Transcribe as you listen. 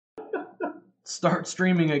start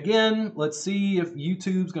streaming again. Let's see if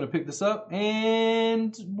YouTube's going to pick this up.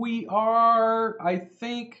 And we are, I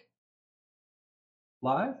think,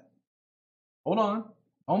 live. Hold on.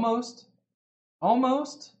 Almost.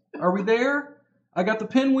 Almost. Are we there? I got the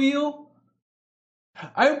pinwheel.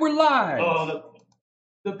 We're live. Oh,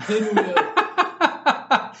 the pinwheel.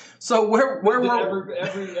 So where were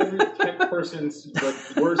every tech person's like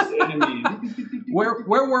worst enemy? where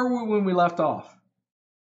were we when we left off?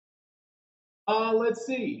 Let's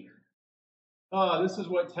see. This is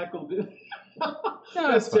what tech will do. No,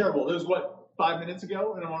 That's terrible. It was what, 5 minutes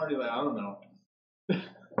ago, and I'm already like, I don't know.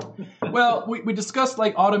 Well, we discussed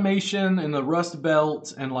like automation and the Rust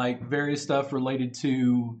Belt and like various stuff related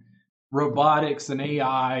to robotics and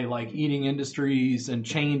AI, like eating industries and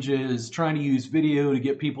changes, trying to use video to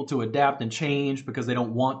get people to adapt and change because they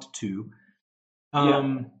don't want to.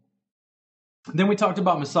 Then we talked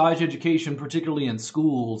about massage education, particularly in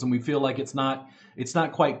schools, and we feel like it's not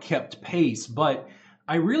quite kept pace. But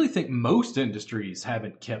I really think most industries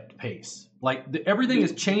haven't kept pace. Like everything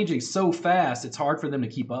is changing so fast, it's hard for them to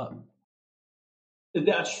keep up.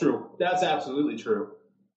 That's true. That's absolutely true.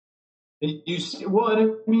 And you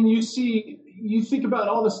think about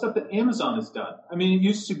all the stuff that Amazon has done. I mean, it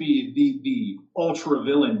used to be the ultra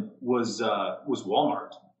villain was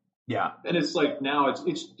Walmart. Yeah. And it's like now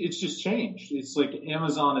it's just changed. It's like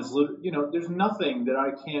Amazon is there's nothing that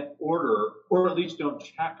I can't order or at least don't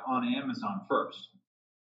check on Amazon first.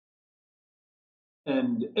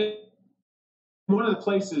 And one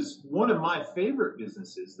of my favorite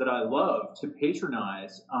businesses that I love to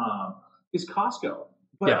patronize is Costco.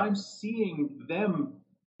 But yeah. I'm seeing them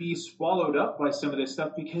be swallowed up by some of this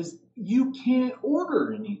stuff because you can't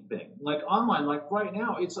order anything like online. Like right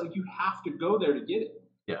now, it's like you have to go there to get it.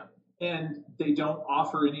 Yeah. And they don't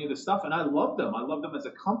offer any of the stuff. And I love them. I love them as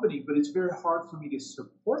a company, but it's very hard for me to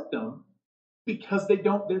support them because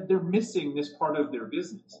they're missing this part of their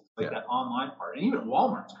business, like that online part. And even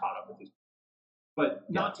Walmart's caught up with this. But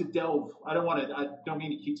not to delve, I don't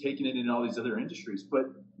mean to keep taking it into all these other industries, but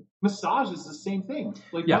massage is the same thing.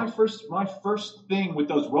 Like my first thing with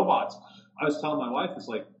those robots, I was telling my wife, is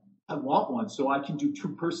like, I want one so I can do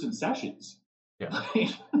 2-person sessions. Yeah.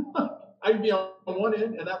 I can be on one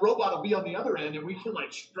end and that robot will be on the other end and we can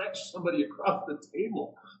like stretch somebody across the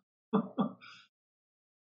table.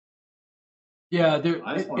 Yeah,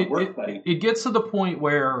 it gets to the point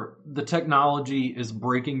where the technology is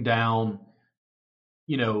breaking down,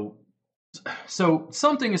 so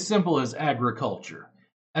something as simple as agriculture.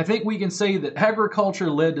 I think we can say that agriculture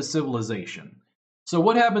led to civilization. So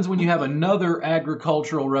what happens when you have another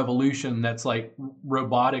agricultural revolution that's like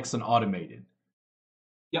robotics and automated?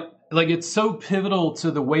 Yep. Like it's so pivotal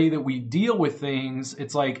to the way that we deal with things.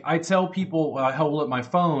 It's like I tell people, I hold up my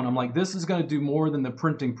phone, I'm like, this is going to do more than the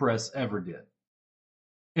printing press ever did.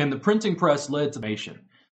 And the printing press led to automation.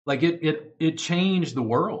 Like it changed the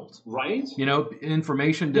world. Right?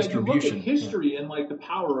 Information distribution. You look at history and like the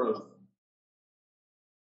power of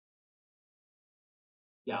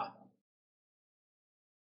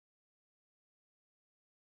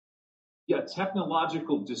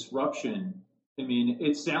technological disruption. I mean,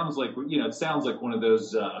 it sounds like one of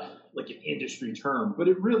those like an industry term, but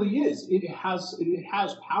it really is. It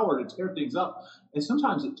has power to tear things up, and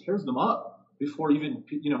sometimes it tears them up before even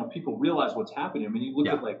people realize what's happening. I mean, you look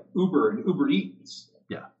at like Uber and Uber Eats.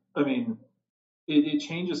 Yeah. I mean, it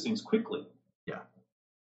changes things quickly. Yeah.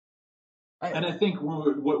 And I think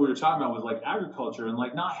what we were talking about was like agriculture and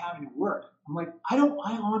like not having to work. I'm like, I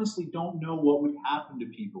honestly don't know what would happen to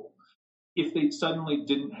people if they suddenly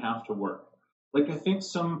didn't have to work. Like, I think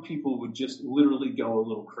some people would just literally go a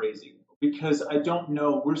little crazy because I don't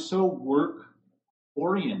know. We're so work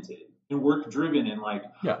oriented and work driven and like,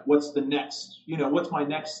 what's the next, what's my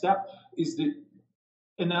next step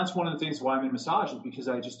and that's one of the things why I'm in massage is because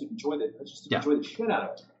I just enjoy it. I just enjoy the shit out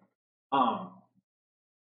of it.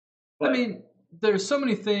 I mean, there's so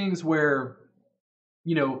many things where,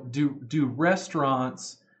 do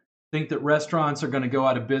restaurants think that restaurants are going to go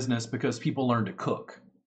out of business because people learn to cook?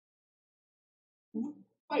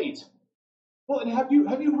 Right. Well, and have you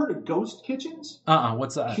heard of ghost kitchens?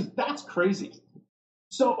 What's that? That's crazy.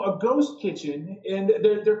 So a ghost kitchen, and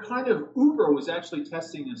they're kind of, Uber was actually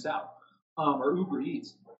testing this out, or Uber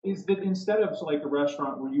Eats, is that instead of like a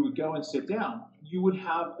restaurant where you would go and sit down, you would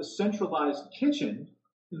have a centralized kitchen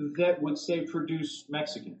that would say produce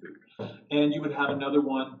Mexican food, and you would have another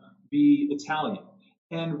one be Italian.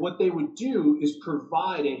 And what they would do is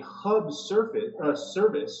provide a hub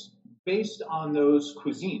service based on those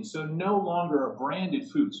cuisines. So no longer a branded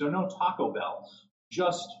food. So no Taco Bell,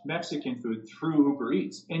 just Mexican food through Uber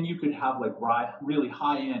Eats. And you could have like really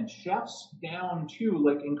high-end chefs down to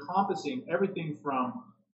like encompassing everything from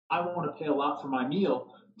I want to pay a lot for my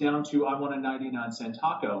meal down to I want a 99-cent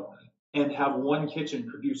taco, and have one kitchen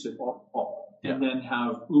produce it all. Yeah. And then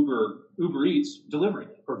have Uber Eats delivery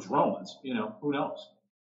or drones, who knows?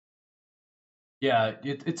 Yeah,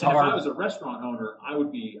 it's and hard. If I was a restaurant owner, I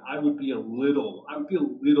would be a little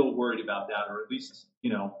worried about that, or at least,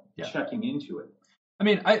 checking into it. I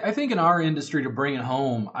mean, I think in our industry, to bring it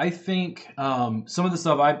home, I think some of the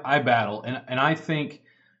stuff I battle, and I think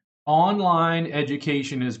online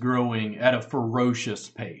education is growing at a ferocious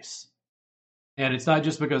pace. And it's not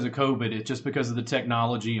just because of COVID, it's just because of the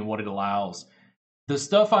technology and what it allows. The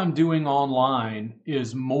stuff I'm doing online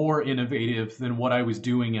is more innovative than what I was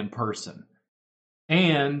doing in person.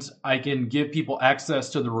 And I can give people access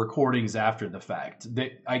to the recordings after the fact.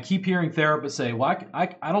 I keep hearing therapists say, well,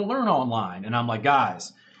 I don't learn online. And I'm like,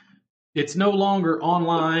 guys, it's no longer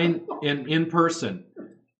online and in person.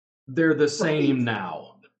 They're the same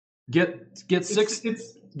now. Get six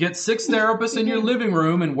therapists in your living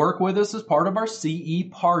room and work with us as part of our CE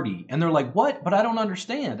party. And they're like, what? But I don't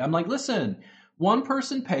understand. I'm like, listen, one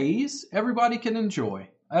person pays, everybody can enjoy.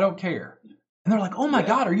 I don't care. And they're like, oh my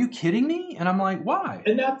God, are you kidding me? And I'm like, why?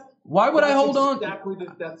 And why would I hold on? Exactly.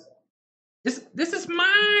 That's this is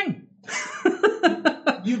mine.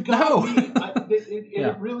 You got me.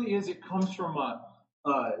 It really is. It comes from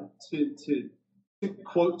to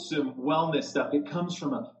quote some wellness stuff. It comes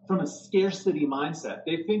from a scarcity mindset.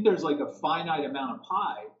 They think there's like a finite amount of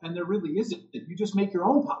pie, and there really isn't. You just make your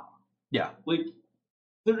own pie. Yeah. Like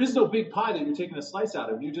there is no big pie that you're taking a slice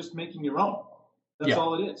out of. You're just making your own. That's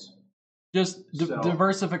all it is. Just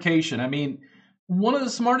diversification. I mean, one of the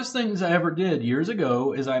smartest things I ever did years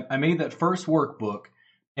ago is I made that first workbook,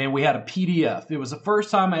 and we had a PDF. It was the first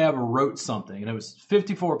time I ever wrote something, and it was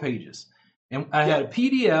 54 pages. And I had a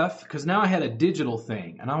PDF because now I had a digital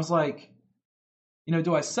thing. And I was like,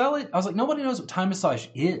 do I sell it? I was like, nobody knows what Thai massage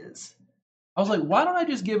is. I was like, why don't I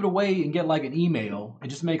just give it away and get like an email and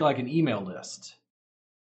just make like an email list?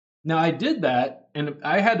 Now, I did that, and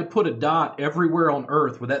I had to put a dot everywhere on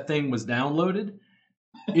earth where that thing was downloaded.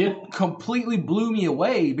 It completely blew me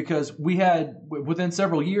away because within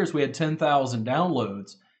several years, we had 10,000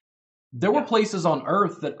 downloads. There were places on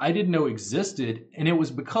earth that I didn't know existed, and it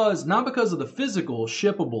was not because of the physical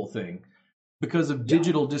shippable thing, because of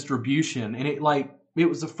digital distribution. And it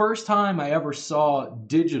was the first time I ever saw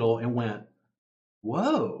digital and went,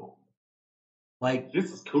 whoa. Like,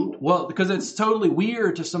 this is cool. Well, because it's totally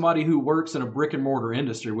weird to somebody who works in a brick and mortar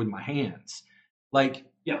industry with my hands. Like,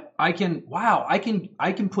 I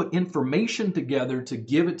can put information together to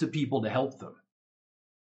give it to people to help them.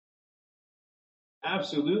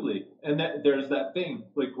 Absolutely. And there's that thing,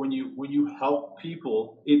 like when you help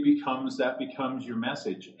people, it becomes your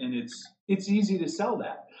message, and it's easy to sell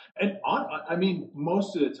that. And I mean,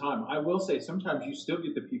 most of the time, I will say sometimes you still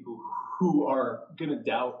get the people who are going to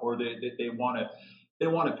doubt, or that they want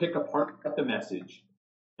to pick apart the message.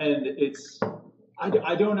 And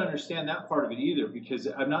I don't understand that part of it either, because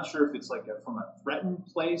I'm not sure if it's like from a threatened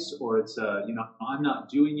place, or it's I'm not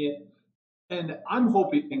doing it. And I'm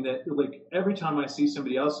hoping that like every time I see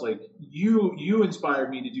somebody else, like you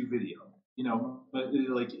inspired me to do video,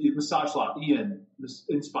 like Massage Law, Ian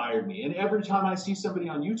inspired me. And every time I see somebody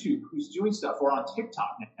on YouTube who's doing stuff, or on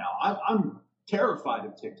TikTok now, I'm terrified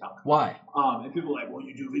of TikTok. Why? And people are like, well,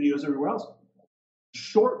 you do videos everywhere else.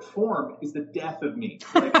 Short form is the death of me.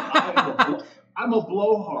 Like, I'm a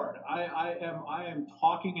blowhard. I am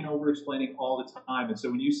talking and over explaining all the time. And so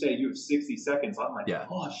when you say you have 60 seconds, I'm like,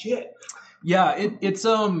 oh shit. Yeah, it's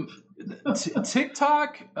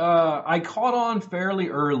TikTok. I caught on fairly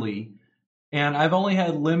early, and I've only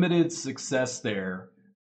had limited success there.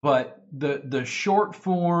 But the short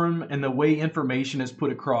form and the way information is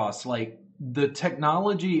put across, like the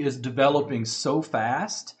technology is developing so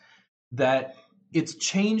fast that it's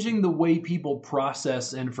changing the way people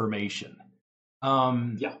process information.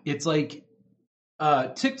 It's like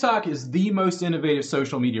TikTok is the most innovative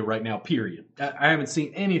social media right now, period. I haven't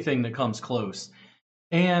seen anything that comes close.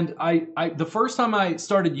 And I the first time I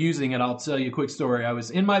started using it, I'll tell you a quick story. I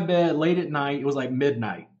was in my bed late at night. It was like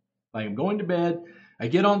midnight. Like, I'm going to bed. I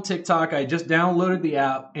get on TikTok. I just downloaded the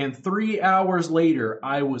app. And 3 hours later,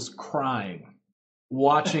 I was crying,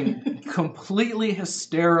 watching completely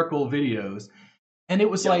hysterical videos. And it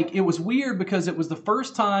was it was weird because it was the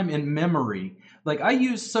first time in memory. Like, I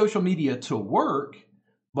use social media to work,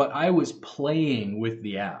 but I was playing with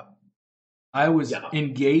the app. I was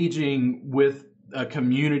engaging with a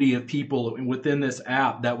community of people within this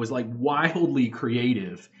app that was like wildly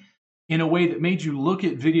creative. in a way that made you look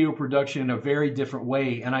at video production in a very different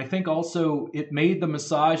way. And I think also it made the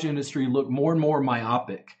massage industry look more and more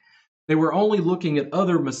myopic. They were only looking at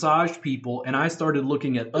other massage people, and I started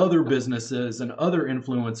looking at other businesses and other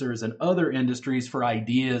influencers and other industries for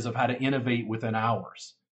ideas of how to innovate within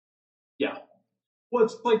ours. Yeah. Well,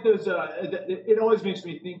 it's like those. It always makes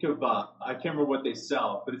me think of. I can't remember what they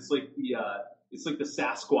sell, but it's like the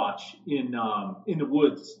Sasquatch in the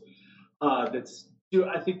woods.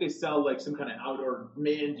 I think they sell like some kind of outdoor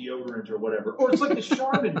man deodorant or whatever, or it's like the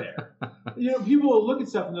Charmin bear. People will look at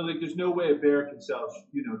stuff and they're like, "There's no way a bear can sell,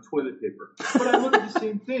 toilet paper." But I look at the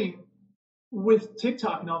same thing with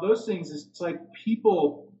TikTok and all those things. It's like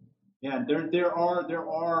people. Yeah, there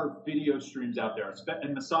are video streams out there,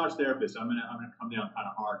 and massage therapists. I'm gonna come down kind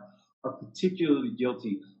of hard. Are particularly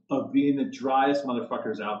guilty of being the driest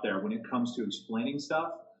motherfuckers out there when it comes to explaining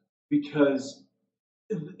stuff, because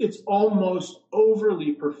it's almost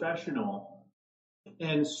overly professional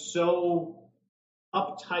and so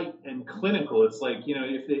uptight and clinical. It's like,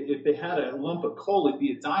 if they had a lump of coal, it'd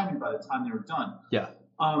be a diamond by the time they were done. Yeah.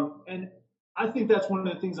 And I think that's one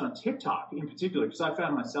of the things on TikTok in particular, because I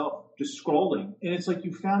found myself just scrolling, and it's like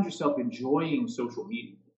you found yourself enjoying social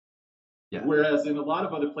media. Yeah. Whereas in a lot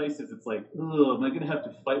of other places, it's like, oh, am I going to have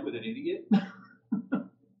to fight with an idiot?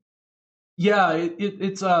 Yeah,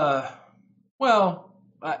 it's well,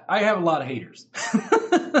 I have a lot of haters.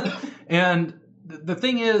 And the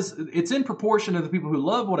thing is, it's in proportion to the people who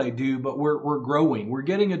love what I do, but we're growing. We're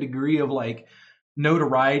getting a degree of like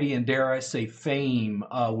notoriety and, dare I say, fame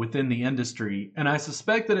within the industry. And I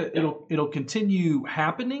suspect that it'll continue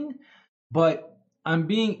happening, but I'm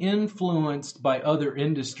being influenced by other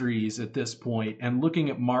industries at this point and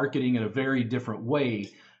looking at marketing in a very different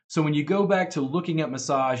way. So when you go back to looking at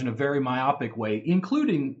massage in a very myopic way,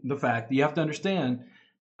 including the fact that you have to understand,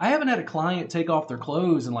 I haven't had a client take off their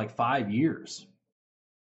clothes in like 5 years.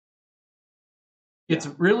 It's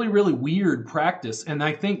really, really weird practice. And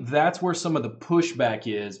I think that's where some of the pushback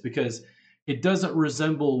is, because it doesn't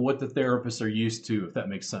resemble what the therapists are used to, if that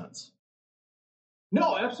makes sense.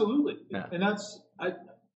 No, absolutely. Yeah. And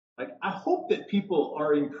I hope that people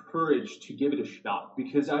are encouraged to give it a shot,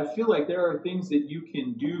 because I feel like there are things that you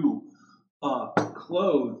can do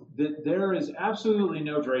clothed that there is absolutely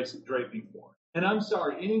no draping for. And I'm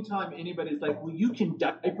sorry, anytime anybody's like, well, you can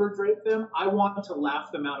diaper drape them, I want to laugh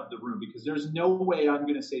them out of the room, because there's no way I'm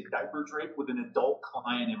going to say diaper drape with an adult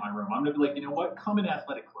client in my room. I'm going to be like, you know what? Come in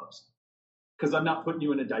athletic clothes, because I'm not putting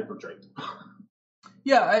you in a diaper drape.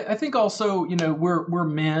 Yeah, I think also, we're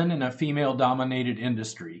men in a female-dominated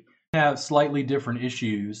industry, have slightly different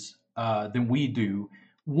issues than we do.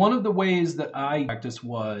 One of the ways that I practice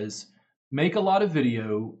was make a lot of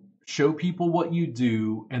video, show people what you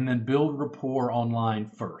do, and then build rapport online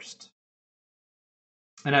first.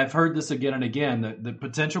 And I've heard this again and again, that the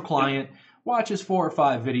potential client watches 4 or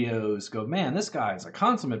 5 videos, go, man, this guy's a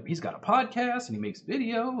consummate, he's got a podcast and he makes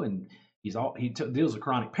video and he deals with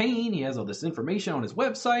chronic pain. He has all this information on his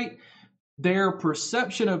website. Their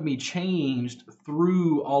perception of me changed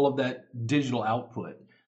through all of that digital output.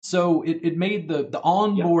 So it made the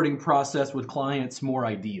onboarding process with clients more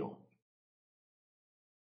ideal.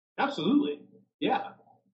 Absolutely. Yeah.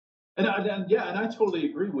 And I totally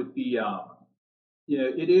agree with the,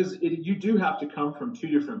 you do have to come from 2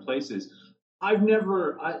 different places. I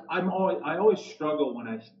always struggle when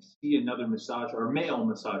I see another massage or a male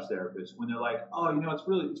massage therapist when they're like, oh,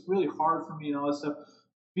 it's really hard for me and all this stuff,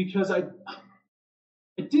 because I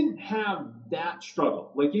didn't have that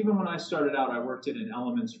struggle. Like, even when I started out, I worked in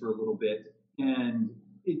Elements for a little bit, and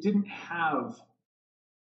it didn't have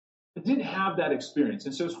that experience.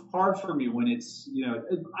 And so it's hard for me when it's,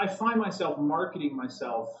 I find myself marketing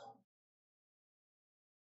myself.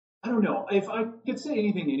 I don't know. If I could say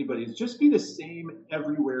anything to anybody, it's just be the same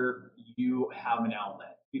everywhere you have an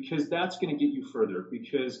outlet, because that's going to get you further,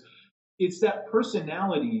 because it's that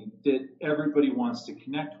personality that everybody wants to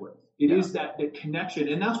connect with. It is that connection.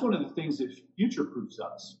 And that's one of the things that future-proofs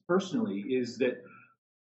us personally, is that,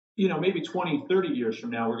 maybe 20, 30 years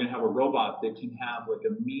from now, we're going to have a robot that can have like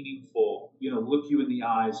a meaningful, look you in the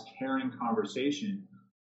eyes, caring conversation.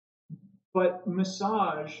 But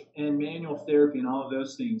massage and manual therapy and all of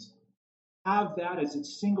those things have that as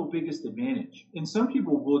its single biggest advantage. And some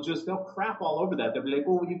people they'll crap all over that. They'll be like,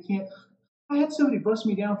 well, you can't. I had somebody bust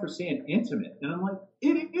me down for saying intimate. And I'm like,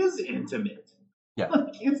 it is intimate. Yeah.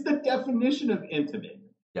 Like, it's the definition of intimate.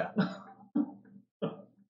 Yeah.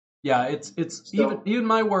 Yeah, it's even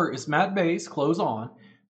my work is mat base, clothes on.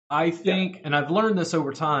 I think, and I've learned this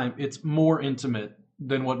over time, it's more intimate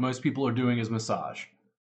than what most people are doing as massage.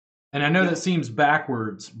 And I know that seems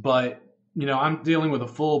backwards, but I'm dealing with a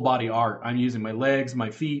full body art. I'm using my legs, my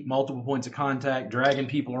feet, multiple points of contact, dragging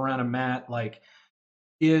people around a mat. Like,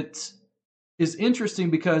 it is interesting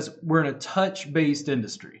because we're in a touch-based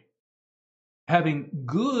industry. Having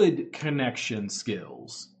good connection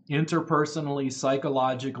skills, interpersonally,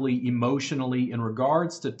 psychologically, emotionally, in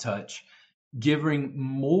regards to touch, giving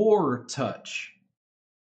more touch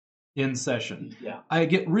in session. Yeah. I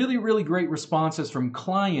get really, really great responses from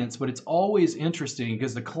clients, but it's always interesting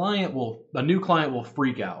because a new client will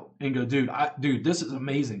freak out and go, dude, this is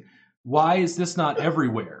amazing. Why is this not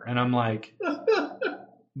everywhere? And I'm like,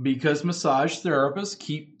 because massage therapists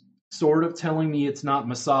keep sort of telling me it's not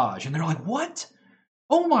massage. And they're like, what?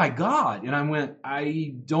 Oh my God. And I went,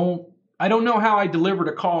 I don't know how I delivered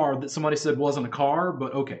a car that somebody said wasn't a car,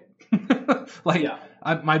 but okay.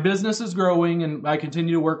 My business is growing and I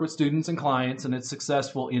continue to work with students and clients and it's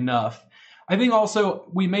successful enough. I think also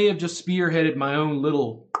we may have just spearheaded my own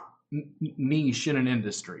little niche in an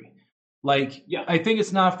industry. I think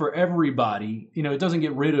it's not for everybody. It doesn't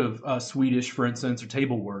get rid of Swedish, for instance, or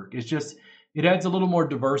table work. It's just, it adds a little more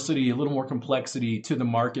diversity, a little more complexity to the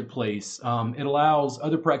marketplace. It allows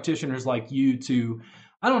other practitioners like you to,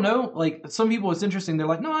 I don't know, like some people, it's interesting. They're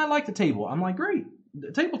like, no, I like the table. I'm like, great,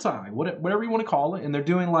 the table tie, whatever you want to call it. And they're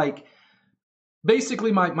doing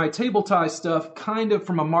basically my table tie stuff kind of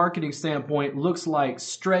from a marketing standpoint looks like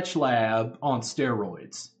Stretch Lab on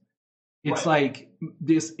steroids. It's like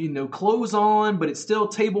this, clothes on, but it's still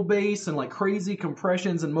table based and like crazy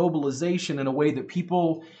compressions and mobilization in a way that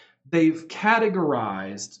they've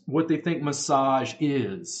categorized what they think massage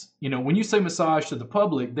is. When you say massage to the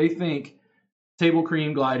public, they think table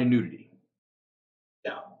cream, glide, and nudity.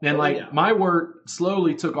 Yeah. And my work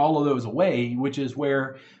slowly took all of those away, which is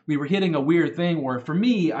where we were hitting a weird thing where for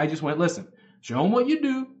me, I just went, listen, show them what you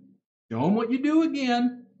do. Show them what you do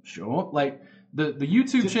again. Show them, the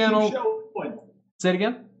YouTube just channel. Keep showing. Say it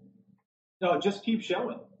again? No, just keep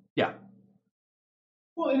showing. Yeah.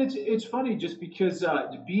 Well, and it's funny just because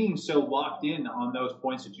being so locked in on those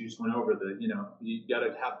points that you just went over, you got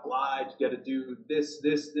to have glide, you got to do this,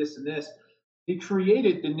 and this. It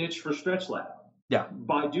created the niche for Stretch Lab. Yeah.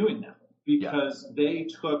 By doing that, because they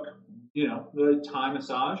took the Thai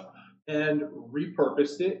massage and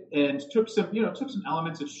repurposed it and took some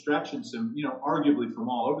elements of stretch and some arguably from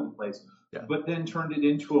all over the place. Yeah. But then turned it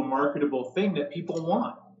into a marketable thing that people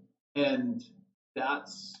want, and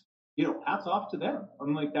that's hats off to them.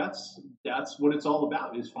 I'm like, that's what it's all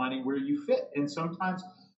about, is finding where you fit. And sometimes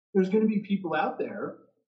there's going to be people out there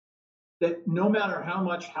that no matter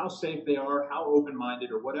how safe they are, how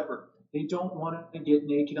open-minded or whatever, they don't want to get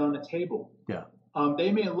naked on the table. Yeah.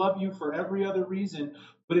 They may love you for every other reason,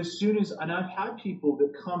 but and I've had people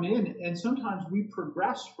that come in, and sometimes we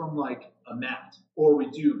progress from like a mat or we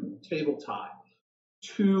do table tie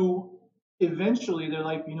to eventually they're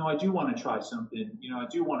like, I do want to try something. I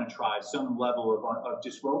do want to try some level of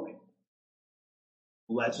disrobing.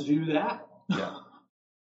 Let's do that. Yeah.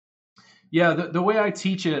 Yeah, the way I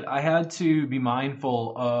teach it, I had to be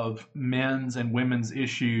mindful of men's and women's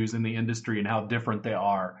issues in the industry and how different they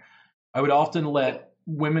are. I would often let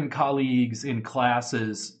women colleagues in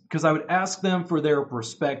classes, because I would ask them for their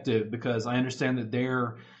perspective, because I understand that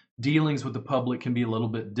their dealings with the public can be a little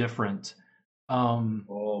bit different.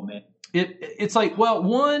 Oh, man. It's like, well,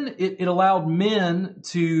 one, it allowed men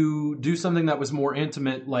to do something that was more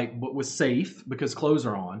intimate, but was safe because clothes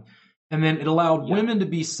are on. And then it allowed women to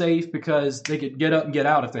be safe because they could get up and get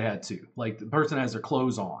out if they had to. Like the person has their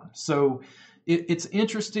clothes on. So it's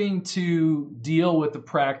interesting to deal with the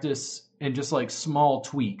practice and just like small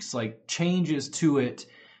tweaks, like changes to it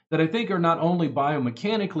that I think are not only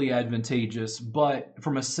biomechanically advantageous, but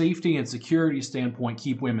from a safety and security standpoint,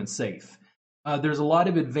 keep women safe. There's a lot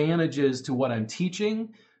of advantages to what I'm teaching,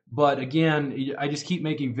 but again, I just keep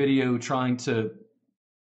making video trying to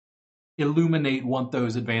illuminate what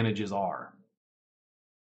those advantages are.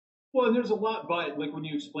 Well, and there's a lot, but like when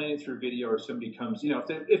you explain it through video, or somebody comes,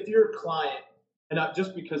 if you're a client, and not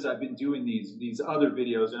just because I've been doing these other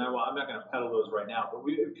videos, and I'm not going to peddle those right now, but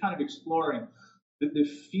we're kind of exploring the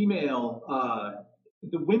female,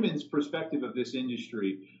 the women's perspective of this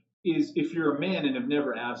industry. Is if you're a man and have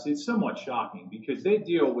never asked, it's somewhat shocking because they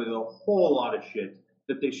deal with a whole lot of shit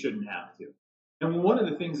that they shouldn't have to. And one of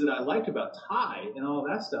the things that I like about Thai and all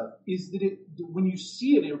that stuff is that when you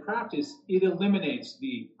see it in practice, it eliminates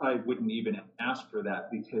I wouldn't even ask for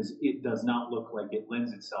that because it does not look like it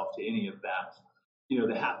lends itself to any of that,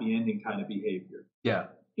 the happy ending kind of behavior. Yeah.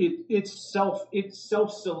 It's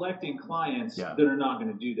self-selecting clients that are not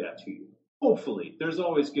going to do that to you. hopefully, there's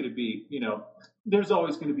always going to be, there's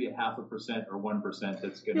always going to be a 0.5% or 1%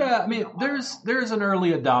 that's going to. Yeah, I mean, there's an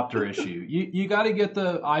early adopter issue. You got to get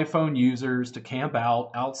the iPhone users to camp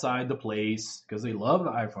outside the place because they love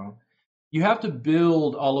the iPhone. You have to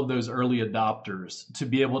build all of those early adopters to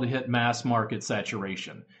be able to hit mass market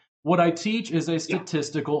saturation. What I teach is a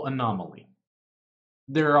statistical anomaly.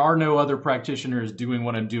 There are no other practitioners doing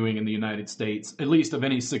what I'm doing in the United States, at least of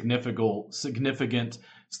any significant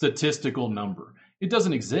statistical number. It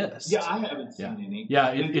doesn't exist. Yeah, I haven't seen any.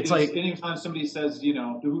 Yeah, it's like anytime somebody says, I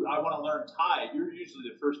want to learn Thai, you're usually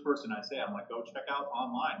the first person I say. I'm like, go check out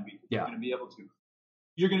online. You're going to be able to.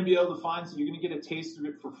 You're going to be able to find. You're going to get a taste of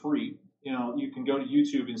it for free. You can go to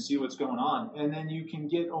YouTube and see what's going on, and then you can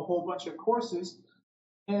get a whole bunch of courses.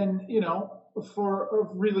 And for a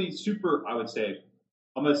really super, I would say,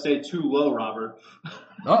 I'm going to say too low, Robert.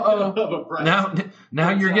 Now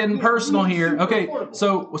you're getting personal here. Okay,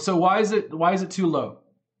 so why is it too low?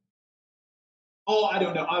 Oh, I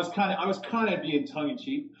don't know. I was kind of being tongue in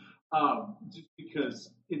cheek, just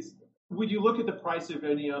because it's when you look at the price of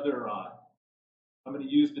any other. I'm going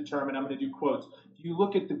to use the term, and I'm going to do quotes. If you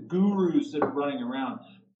look at the gurus that are running around,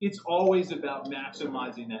 it's always about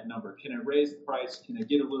maximizing that number. Can I raise the price? Can I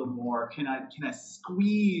get a little more? Can I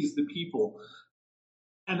squeeze the people?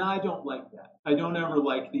 And I don't like that. I don't ever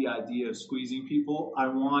like the idea of squeezing people. I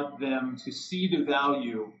want them to see the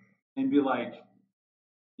value and be like,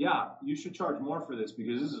 yeah, you should charge more for this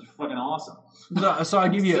because this is fucking awesome. So I'll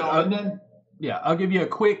give you I'll give you a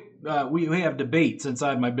quick we have debates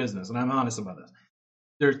inside my business, and I'm honest about this.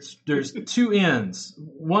 There's two ends.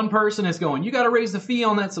 One person is going, you got to raise the fee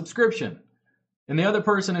on that subscription. And the other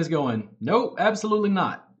person is going, nope, absolutely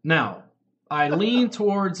not. Now, I lean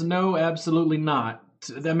towards no, absolutely not.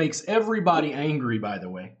 That makes everybody angry, by the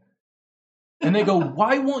way. And they go,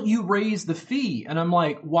 why won't you raise the fee? And I'm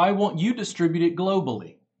like, why won't you distribute it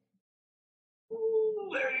globally? Ooh,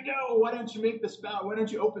 there you go. Why don't you make the spout? Why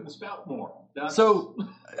don't you open the spout more? So,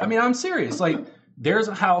 I mean, I'm serious. Like, there's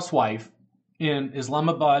a housewife in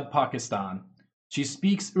Islamabad, Pakistan. She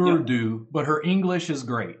speaks Urdu, but her English is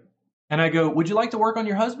great. And I go, would you like to work on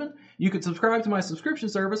your husband? You could subscribe to my subscription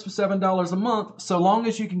service for $7 a month, so long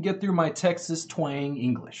as you can get through my Texas twang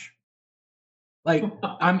English. Like,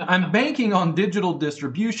 I'm banking on digital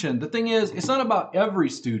distribution. The thing is, it's not about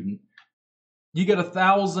every student. You get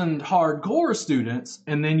 1,000 hardcore students,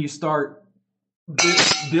 and then you start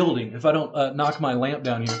building. If I don't knock my lamp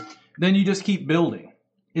down here, then you just keep building.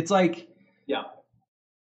 It's like,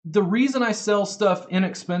 the reason I sell stuff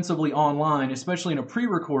inexpensively online, especially in a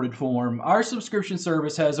pre-recorded form, our subscription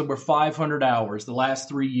service has over 500 hours the last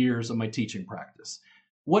 3 years of my teaching practice.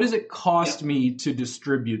 What does it cost me to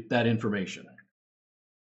distribute that information?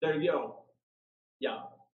 There you go. Yeah.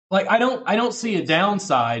 Like, I don't see a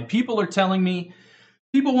downside. People are telling me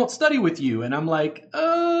people won't study with you, and I'm like,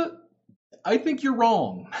 I think you're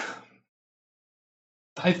wrong.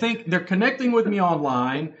 I think they're connecting with me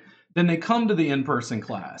online. Then they come to the in-person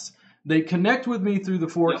class. They connect with me through the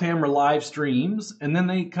 4-camera live streams, and then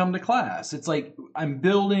they come to class. It's like I'm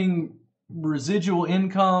building residual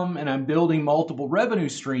income, and I'm building multiple revenue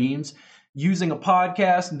streams using a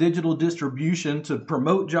podcast and digital distribution to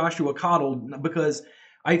promote Joshua Cottle, because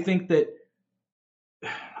I think that,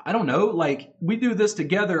 I don't know, like, we do this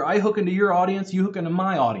together. I hook into your audience, you hook into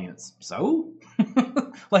my audience. So?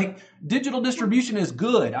 Like, digital distribution is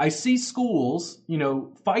good. I see schools,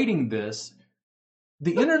 fighting this.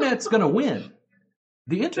 The internet's going to win.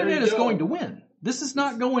 The internet is going to win. This is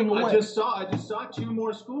not going away. I just saw 2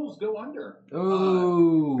 more schools go under.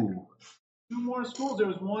 Oh. 2 more schools. There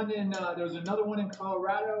was another one in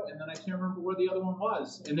Colorado, and then I can't remember where the other one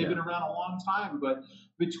was. And they've been around a long time, but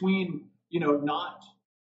between,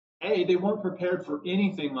 they weren't prepared for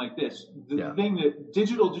anything like this. The thing that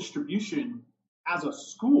digital distribution as a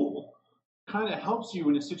school kind of helps you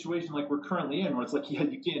in a situation like we're currently in, where it's like, you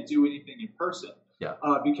can't do anything in person. Yeah.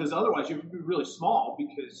 Because otherwise you would be really small,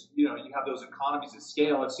 because, you have those economies of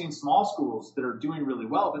scale. I've seen small schools that are doing really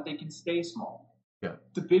well, but they can stay small. Yeah.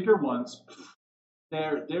 The bigger ones,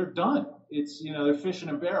 they're done. It's, they're fishing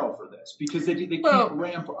a barrel for this because they can't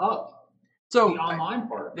ramp up the online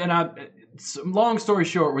part. And long story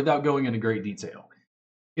short, without going into great detail,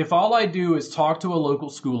 if all I do is talk to a local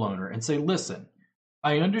school owner and say, listen,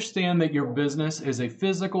 I understand that your business is a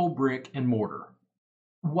physical brick and mortar.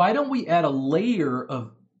 Why don't we add a layer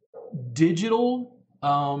of digital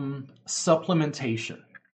supplementation?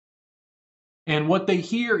 And what they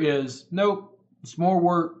hear is, nope, it's more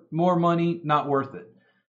work, more money, not worth it.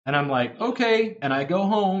 And I'm like, okay. And I go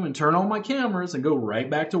home and turn on my cameras and go right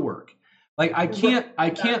back to work. Like, I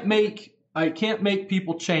can't make I can't make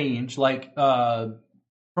people change. Like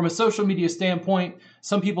from a social media standpoint,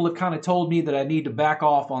 some people have kind of told me that I need to back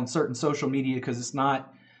off on certain social media because it's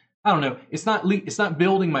not. I don't know. It's not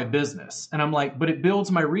building my business. And I'm like, but it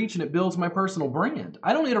builds my reach and it builds my personal brand.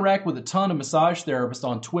 I don't interact with a ton of massage therapists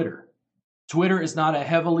on Twitter. Twitter is not a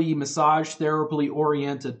heavily massage therapy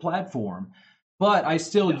oriented platform, but I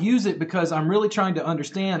still use it because I'm really trying to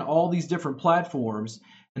understand all these different platforms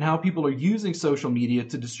and how people are using social media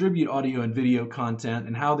to distribute audio and video content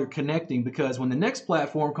and how they're connecting. Because when the next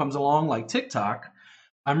platform comes along like TikTok,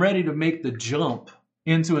 I'm ready to make the jump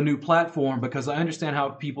into a new platform because I understand how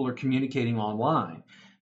people are communicating online.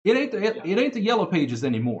 It ain't the yellow pages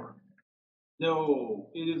anymore. No,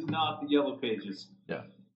 it is not the yellow pages. Yeah.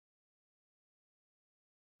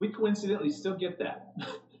 We coincidentally still get that.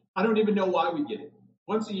 I don't even know why we get it.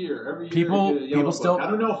 Once a year, every year, people still. I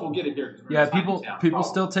don't know if we'll get it here. Yeah, people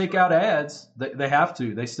still take out ads. They have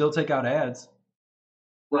to. They still take out ads.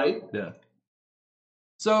 Right. Yeah.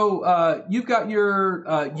 So you've got your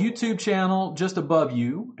YouTube channel just above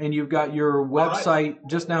you, and you've got your website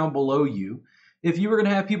just down below you. If you were going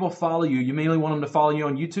to have people follow you, you mainly want them to follow you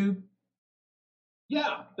on YouTube?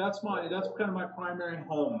 Yeah, that's kind of my primary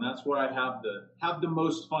home. That's where I have the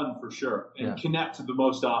most fun for sure, and connect the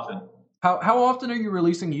most often. How often are you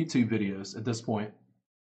releasing YouTube videos at this point?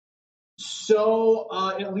 So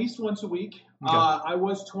at least once a week. Okay. I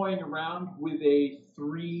was toying around with a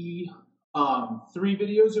three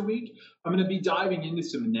videos a week. I'm going to be diving into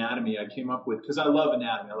some anatomy I came up with because I love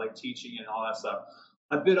anatomy. I like teaching and all that stuff.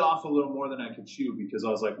 I bit off a little more than I could chew because I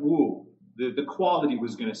was like, ooh, the quality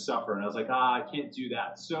was going to suffer. And I was like, I can't do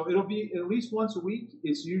that. So it'll be at least once a week.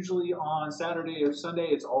 It's usually on Saturday or Sunday.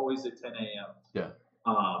 It's always at 10 a.m. Yeah.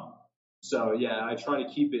 So yeah, I try to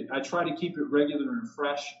keep it regular and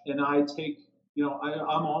fresh. And I take,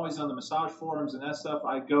 I'm always on the massage forums and that stuff.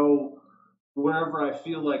 I go wherever I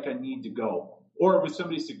feel like I need to go. Or if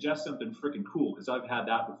somebody suggests something freaking cool, because I've had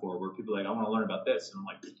that before where people are like, I want to learn about this. And I'm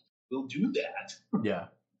like, we'll do that. Yeah.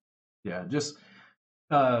 Yeah. Just,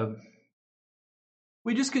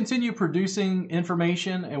 we just continue producing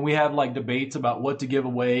information and we have like debates about what to give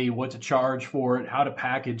away, what to charge for it, how to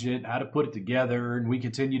package it, how to put it together. And we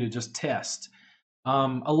continue to just test.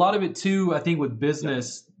 A lot of it too, I think with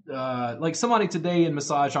business, like somebody today in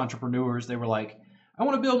Massage Entrepreneurs, they were like, I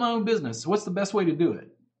want to build my own business. What's the best way to do it?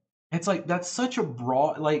 It's like, that's such a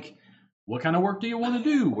broad, like, what kind of work do you want to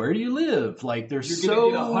do? Where do you live? Like, there's you're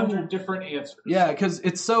gonna get 100 different answers. Yeah, because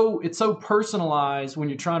it's so personalized when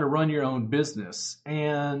you're trying to run your own business.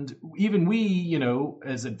 And even we,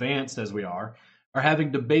 as advanced as we are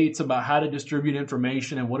having debates about how to distribute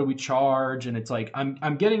information and what do we charge. And it's like,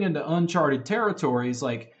 I'm getting into uncharted territories,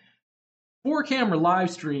 like 4-camera live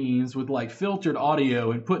streams with like filtered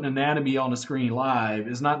audio and putting anatomy on the screen live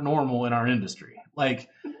is not normal in our industry. Like,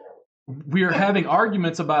 we are having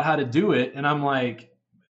arguments about how to do it, and I'm like,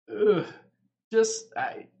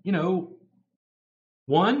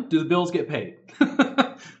 one, do the bills get paid?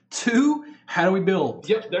 2, how do we build?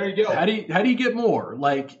 Yep, there you go. How do you get more?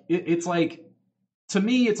 Like, it's like, to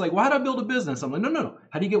me, it's like, well, how do I build a business? I'm like, no.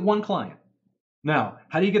 How do you get one client? Now,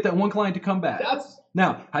 how do you get that one client to come back?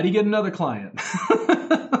 Now, how do you get another client?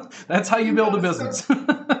 That's how you build a business.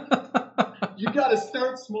 You got to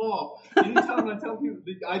start small. Anytime I tell people,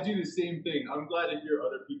 I do the same thing. I'm glad to hear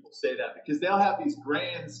other people say that because they'll have these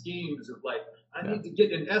grand schemes of like, I need to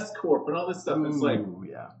get an S Corp and all this stuff. It's like,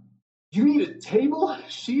 you need a table,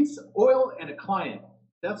 sheets, oil, and a client.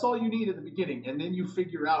 That's all you need at the beginning. And then you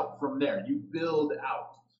figure out from there. You build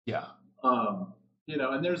out. Yeah.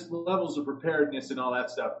 And there's levels of preparedness and all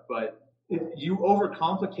that stuff. But if you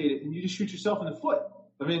overcomplicate it and you just shoot yourself in the foot.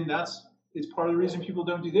 I mean, it's part of the reason people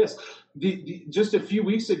don't do this. Just a few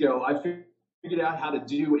weeks ago, I figured out how to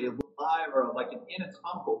do a live or like an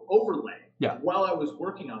anatomical overlay while I was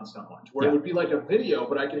working on someone, where it would be like a video,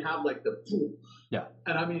 but I could have like the boom. Yeah.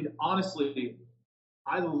 And I mean, honestly,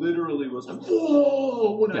 I literally was like,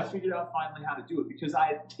 whoa, when I figured out finally how to do it because I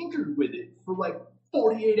had tinkered with it for like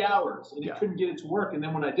 48 hours and I couldn't get it to work. And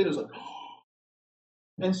then when I did, it was like,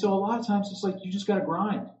 and so a lot of times it's like, you just got to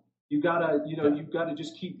grind. You gotta, you've got to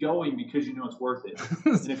just keep going because it's worth it.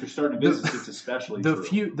 And if you're starting a business, it's especially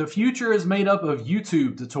true. The future is made up of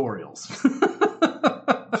YouTube tutorials.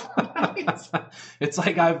 It's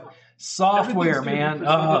like software, man.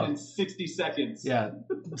 In 60 seconds. Yeah,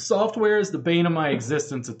 software is the bane of my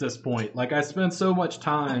existence at this point. Like, I spend so much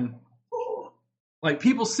time. Like,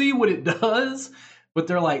 people see what it does, but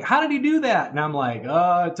they're like, "How did he do that?" And I'm like,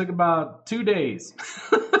 "It took about 2 days."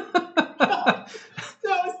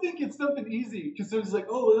 It's something easy because it was like,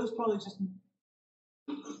 oh, well, that was probably just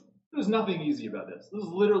There's nothing easy about this. This is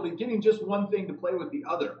literally getting just one thing to play with the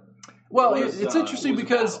other. Well, it's interesting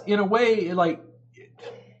because in a way, like,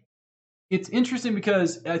 it's interesting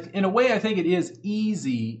because in a way I think it is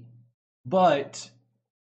easy, but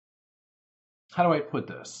how do I put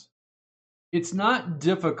this? It's not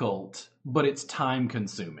difficult, but it's time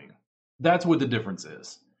consuming. That's what the difference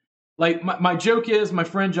is. Like my joke is my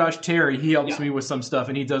friend Josh Terry, he helps me with some stuff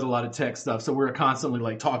and he does a lot of tech stuff. So we're constantly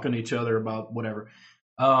like talking to each other about whatever.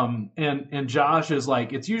 And Josh is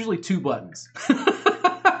like, it's usually 2 buttons.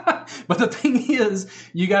 But the thing is,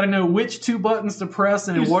 you got to know which 2 buttons to press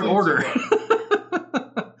and in what order.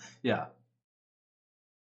 Yeah.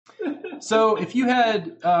 So if you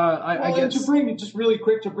had, I guess, to bring just really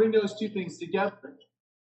quick to bring those 2 things together,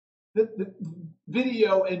 the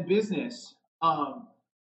video and business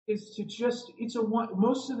is to just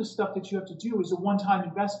most of the stuff that you have to do is a one-time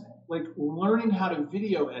investment. Like learning how to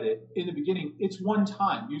video edit in the beginning, it's one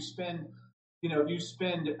time. You spend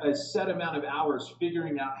a set amount of hours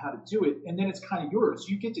figuring out how to do it, and then it's kind of yours.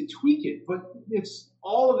 You get to tweak it, but it's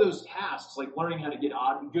all of those tasks, like learning how to get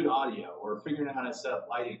good audio or figuring out how to set up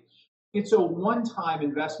lighting. It's a one-time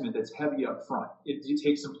investment that's heavy up front. It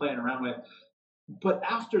takes some playing around with. But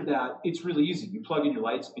after that, it's really easy. You plug in your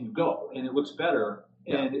lights and you go, and it looks better.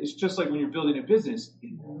 And it's just like when you're building a business,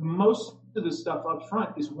 most of the stuff up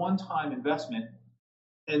front is one-time investment,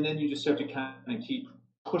 and then you just have to kind of keep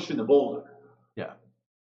pushing the boulder. Yeah.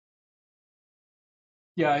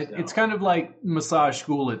 Yeah, it's kind of like massage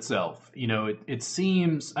school itself. You know, it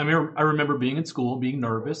seems, I remember being in school, being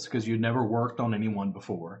nervous because you'd never worked on anyone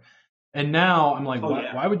before. And now I'm like,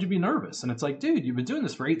 why would you be nervous? And it's like, dude, you've been doing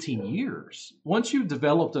this for 18 years. Once you've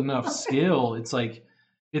developed enough skill, it's like,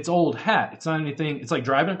 it's old hat. It's not anything. It's like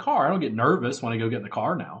driving a car. I don't get nervous when I go get in the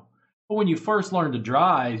car now. But when you first learned to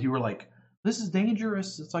drive, you were like, this is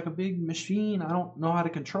dangerous. It's like a big machine. I don't know how to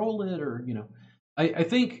control it. Or, you know, I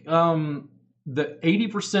think the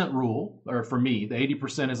 80% rule, or for me, the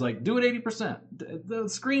 80% is like, do it 80%. The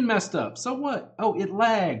screen messed up. So what? Oh, it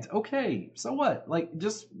lagged. Okay. So what? Like,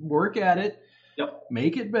 just work at it. Yep.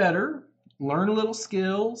 Make it better. Learn little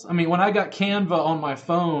skills. I mean, when I got Canva on my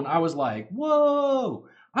phone, I was like, whoa,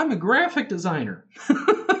 I'm a graphic designer.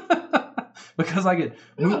 Because I could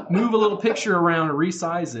move a little picture around and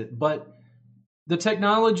resize it. But the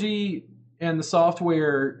technology and the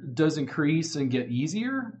software does increase and get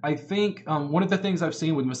easier. I think one of the things I've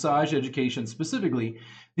seen with massage education specifically,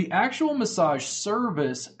 the actual massage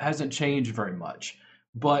service hasn't changed very much,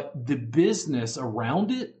 but the business around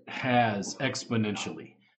it has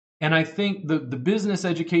exponentially. And I think the business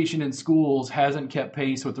education in schools hasn't kept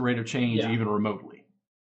pace with the rate of change even remotely.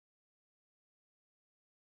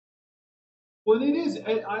 Well, it is.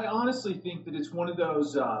 I honestly think that it's one of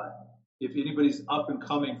those, if anybody's up and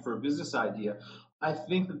coming for a business idea, I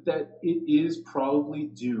think that it is probably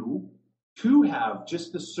due to have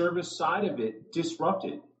just the service side of it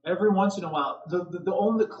disrupted. Every once in a while,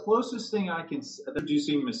 the closest thing I can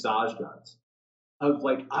introducing massage guns. Of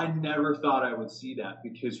like, I never thought I would see that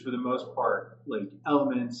because for the most part, like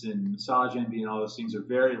Elements and Massage Envy and all those things are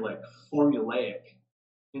very like formulaic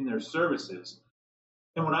in their services.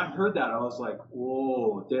 And when I heard that, I was like,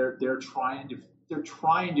 whoa, they're trying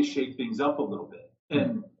to shake things up a little bit.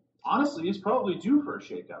 And honestly, it's probably due for a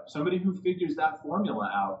shakeup. Somebody who figures that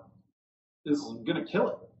formula out is going to kill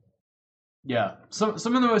it. Yeah. Some of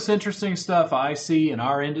the most interesting stuff I see in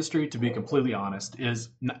our industry, to be completely honest, is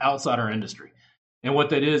outside our industry. And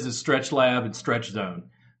what that is Stretch Lab and Stretch Zone.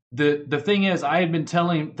 The thing is, I had been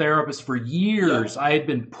telling therapists for years, I had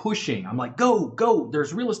been pushing. I'm like, go,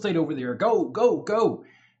 there's real estate over there. Go.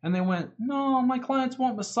 And they went, no, my clients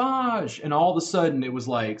want massage. And all of a sudden it was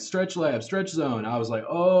like Stretch Lab, Stretch Zone. I was like,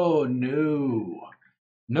 oh no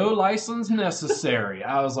license necessary.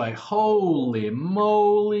 I was like, holy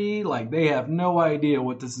moly. Like they have no idea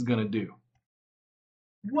what this is going to do.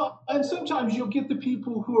 Well, and sometimes you'll get the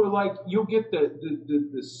people who are like, you'll get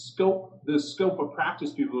the scope of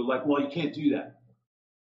practice people who are like, well, you can't do that.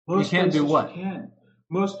 You can't do what? You can.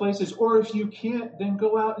 Most places, or if you can't, then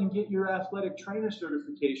go out and get your athletic trainer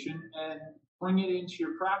certification and bring it into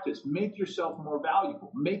your practice. Make yourself more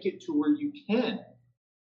valuable. Make it to where you can,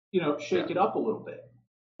 shake it up a little bit.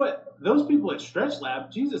 But those people at Stretch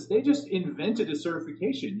Lab, Jesus, they just invented a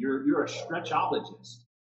certification. You're a stretchologist.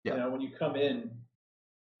 Yeah. When you come in.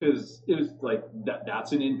 Because it was like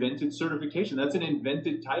that's an invented certification. That's an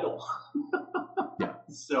invented title. Yeah.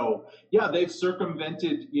 So they've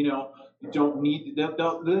circumvented. You don't need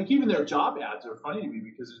like even their job ads are funny to me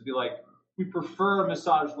because it'd be like, we prefer a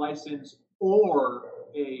massage license or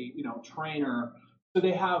a trainer. So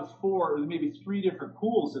they have 4 or maybe 3 different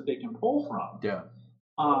pools that they can pull from. Yeah.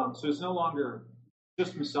 So it's no longer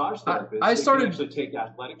just massage therapists. I started actually take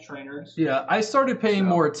athletic trainers. Yeah, I started paying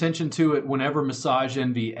more attention to it whenever Massage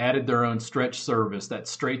Envy added their own stretch service, that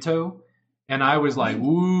Straight Toe, and I was like,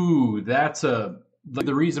 "Ooh, that's a."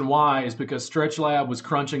 The reason why is because Stretch Lab was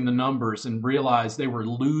crunching the numbers and realized they were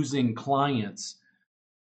losing clients.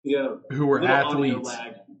 Yeah, who were athletes.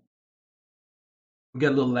 Lag. We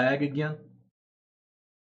got a little lag again.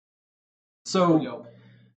 So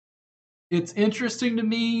it's interesting to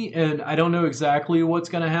me, and I don't know exactly what's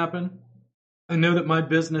going to happen. I know that my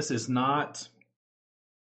business is not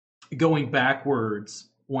going backwards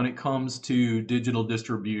when it comes to digital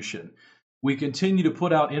distribution. We continue to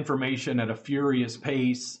put out information at a furious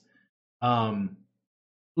pace.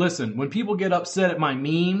 Listen, when people get upset at my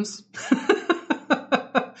memes,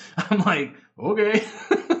 I'm like, okay.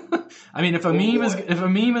 I mean, if a meme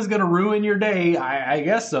is going to ruin your day, I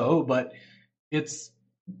guess so. But it's,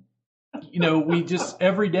 we just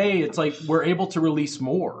every day it's like we're able to release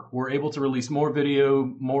more. We're able to release more video,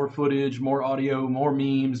 more footage, more audio, more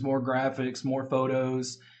memes, more graphics, more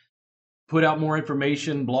photos. Put out more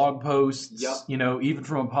information, blog posts. Yep. Even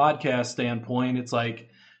from a podcast standpoint, it's like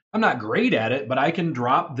I'm not great at it, but I can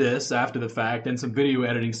drop this after the fact and some video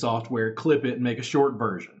editing software, clip it, and make a short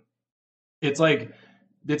version. It's like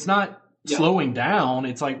it's not slowing down,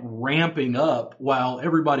 it's like ramping up, while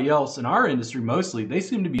everybody else in our industry, mostly, they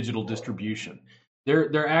seem to be digital distribution.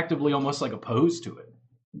 They're actively almost like opposed to it.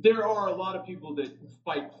 There are a lot of people that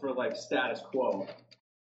fight for like status quo.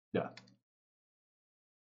 Yeah.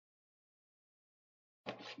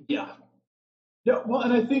 Yeah. Yeah, well,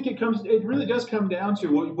 and I think it really does come down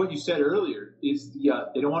to what you said earlier is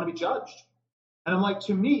they don't want to be judged. And I'm like,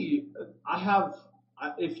 to me,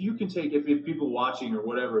 if people watching or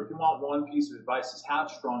whatever, if you want one piece of advice, is have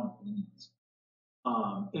strong opinions,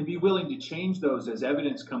 and be willing to change those as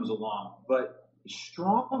evidence comes along. But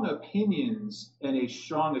strong opinions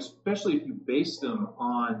especially if you base them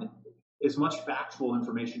on as much factual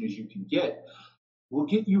information as you can get, will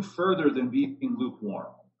get you further than being lukewarm.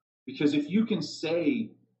 Because if you can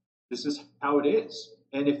say, this is how it is,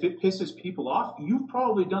 and if it pisses people off, you've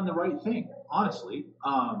probably done the right thing, honestly.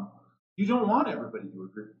 You don't want everybody to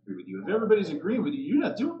agree with you. If everybody's agreeing with you, you're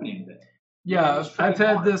not doing anything. Yeah, I've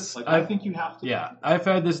had this. I think you have to. Yeah, I've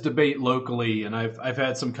had this debate locally, and I've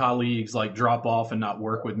had some colleagues like drop off and not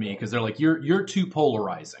work with me because they're like, you're too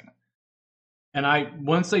polarizing. And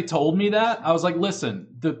once they told me that, I was like, listen,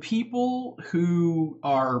 the people who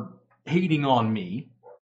are hating on me,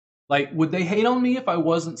 like, would they hate on me if I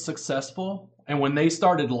wasn't successful? And when they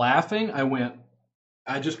started laughing,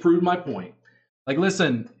 I just proved my point. Like,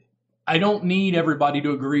 listen, I don't need everybody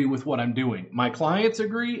to agree with what I'm doing. My clients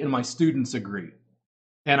agree and my students agree.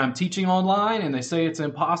 And I'm teaching online and they say it's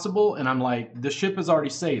impossible. And I'm like, the ship has already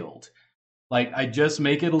sailed. Like, I just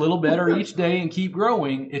make it a little better each day and keep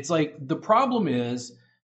growing. It's like, the problem is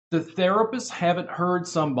the therapists haven't heard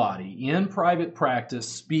somebody in private practice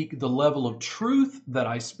speak the level of truth that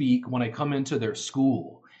I speak when I come into their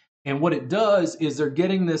school. And what it does is they're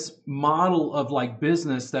getting this model of like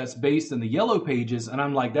business that's based in the yellow pages. And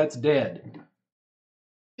I'm like, that's dead.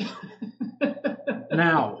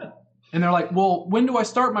 Now. And they're like, well, when do I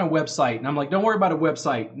start my website? And I'm like, don't worry about a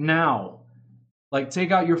website now. Like,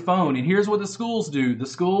 take out your phone. And here's what the schools do. The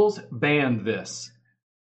schools banned this.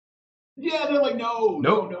 Yeah, they're like,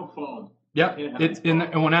 no phone. Yeah,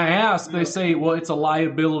 and when I ask, they say, well, it's a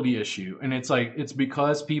liability issue. And it's like, it's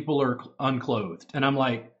because people are unclothed. And I'm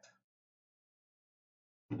like,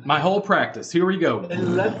 my whole practice, here we go.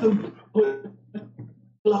 And let them put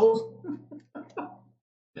clothes.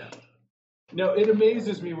 Yeah. No, it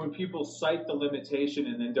amazes me when people cite the limitation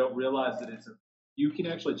and then don't realize that you can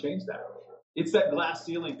actually change that. It's that glass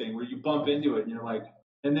ceiling thing where you bump into it and you're like,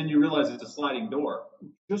 and then you realize it's a sliding door.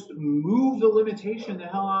 Just move the limitation the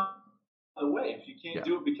hell out of the way. If you can't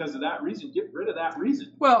do it because of that reason, get rid of that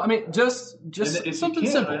reason. Well, I mean, just something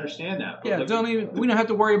simple. I understand that. Yeah, we don't have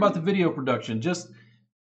to worry about the video production. Just,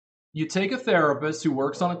 you take a therapist who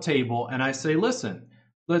works on a table and I say, listen,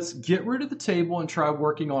 let's get rid of the table and try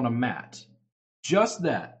working on a mat. Just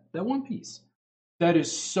that one piece. That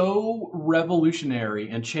is so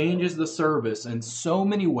revolutionary and changes the service in so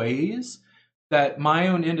many ways that my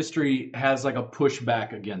own industry has like a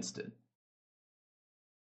pushback against it.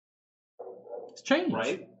 It's changed.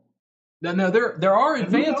 Right? Now there are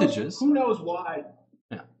advantages. Who knows why?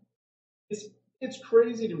 Yeah. It's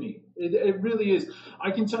crazy to me. It really is.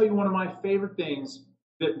 I can tell you one of my favorite things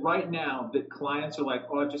that right now that clients are like,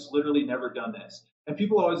 oh, I've just literally never done this. And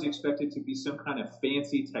people always expect it to be some kind of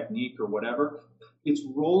fancy technique or whatever. It's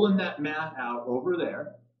rolling that mat out over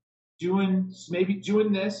there, doing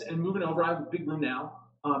this and moving over. I have a big room now,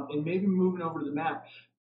 and maybe moving over to the mat.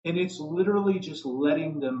 And it's literally just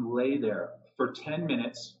letting them lay there for 10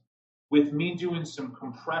 minutes with me doing some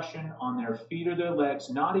compression on their feet or their legs,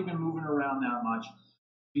 not even moving around that much,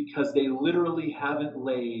 because they literally haven't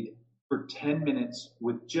laid for 10 minutes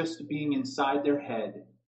with just being inside their head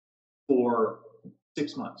for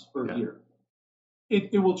 6 months or a year.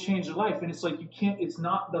 It will change their life. And it's like, it's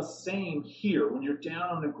not the same here when you're down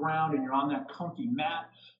on the ground and you're on that comfy mat.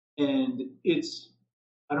 And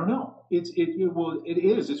I don't know. It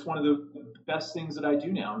is. It's one of the best things that I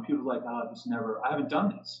do now. And people are like, I haven't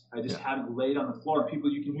done this. I just haven't laid on the floor. And people,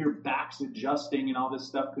 you can hear backs adjusting and all this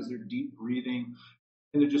stuff because they're deep breathing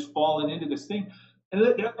and they're just falling into this thing. And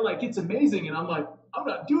they're like, it's amazing. And I'm like, I'm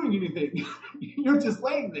not doing anything. You're just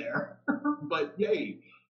laying there. But yay.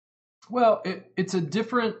 Well, it's a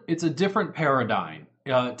different paradigm.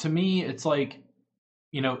 To me, it's like,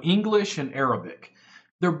 English and Arabic.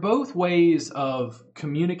 They're both ways of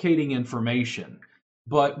communicating information.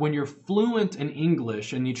 But when you're fluent in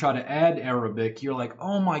English and you try to add Arabic, you're like,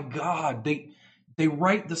 oh my God, they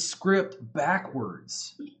write the script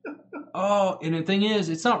backwards. Oh, and the thing is,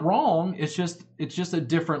 it's not wrong. It's just a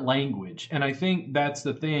different language. And I think that's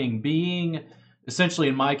the thing. Being essentially,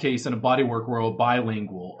 in my case, in a bodywork world,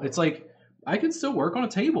 bilingual, it's like I can still work on a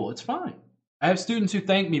table. It's fine. I have students who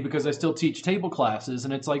thank me because I still teach table classes,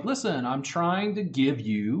 and it's like, listen, I'm trying to give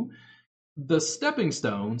you the stepping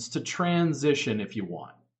stones to transition if you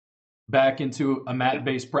want, back into a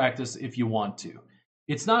mat-based practice if you want to.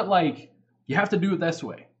 It's not like you have to do it this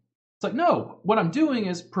way. It's like, no, what I'm doing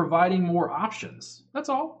is providing more options. That's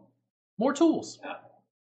all. More tools.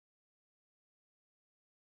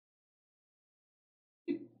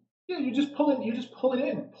 Yeah, you just pull it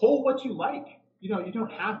in. Pull what you like. You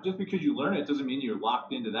don't have, just because you learn it doesn't mean you're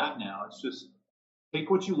locked into that now. It's just take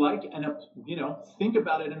what you like and, think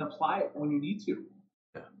about it and apply it when you need to.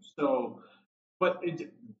 Yeah. So, but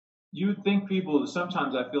you think people,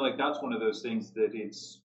 sometimes I feel like that's one of those things that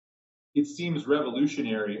it seems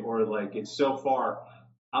revolutionary or like it's so far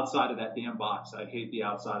outside of that damn box. I hate the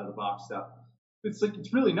outside of the box stuff. It's like,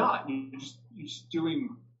 it's really not. You're just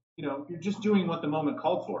doing, you're just doing what the moment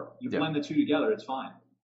called for. You blend the two together. It's fine.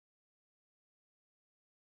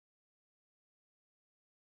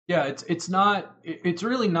 Yeah, it's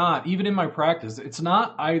really not, even in my practice, it's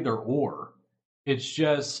not either or. It's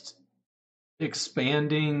just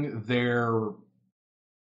expanding their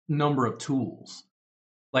number of tools.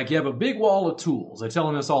 Like, you have a big wall of tools. I tell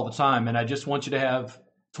them this all the time, and I just want you to have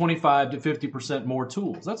 25 to 50% more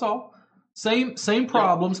tools. That's all. Same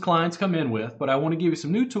problems clients come in with, but I want to give you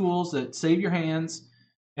some new tools that save your hands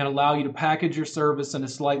and allow you to package your service in a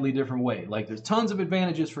slightly different way. Like, there's tons of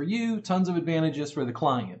advantages for you, tons of advantages for the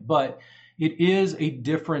client, but it is a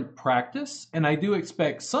different practice, and I do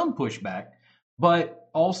expect some pushback, but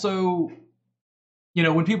also,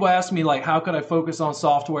 when people ask me, like, how could I focus on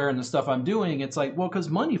software and the stuff I'm doing, it's like, well, because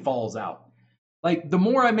money falls out. Like, the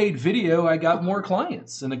more I made video, I got more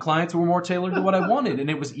clients, and the clients were more tailored to what I wanted, and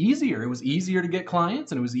it was easier. It was easier to get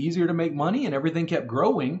clients, and it was easier to make money, and everything kept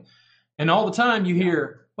growing. And all the time you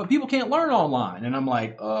hear, but people can't learn online. And I'm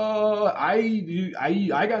like,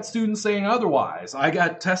 I got students saying otherwise. I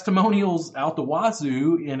got testimonials out the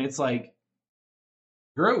wazoo, and it's like,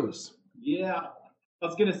 grows. Yeah. I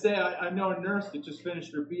was going to say, I know a nurse that just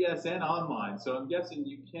finished her BSN online, so I'm guessing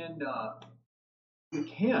you can.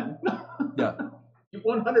 Yeah. You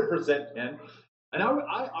 100% can. And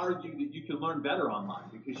I argue that you can learn better online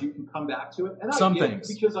because you can come back to it. And some things.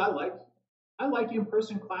 Because I like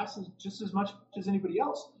in-person classes just as much as anybody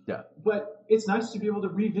else. Yeah. But it's nice to be able to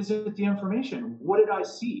revisit the information. What did I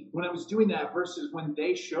see when I was doing that versus when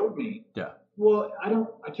they showed me? Yeah. Well,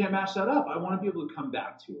 I can't match that up. I want to be able to come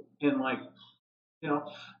back to it. And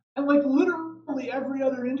and like literally every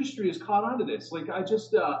other industry has caught on to this. Like, I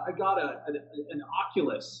just, I got an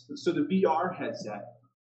Oculus, so the VR headset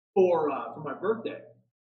for my birthday.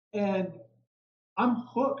 And I'm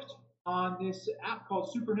hooked on this app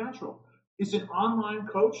called Supernatural. It's an online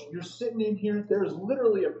coach. You're sitting in here. There's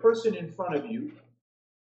literally a person in front of you.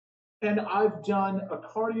 And I've done a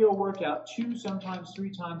cardio workout 2, sometimes 3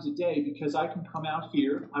 times a day because I can come out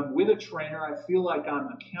here. I'm with a trainer. I feel like I'm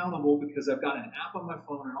accountable because I've got an app on my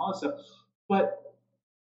phone and all that stuff. But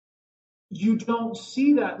you don't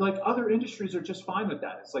see that. Like, other industries are just fine with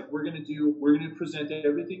that. It's like, we're going to present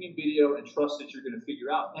everything in video and trust that you're going to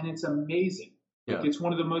figure out. And it's amazing. Yeah. Like, it's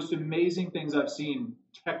one of the most amazing things I've seen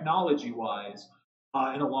technology-wise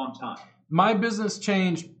in a long time. My business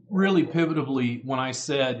changed really pivotably when I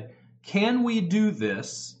said, can we do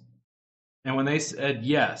this? And when they said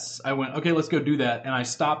yes, I went, okay, let's go do that. And I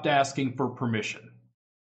stopped asking for permission.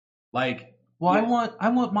 Like, well, I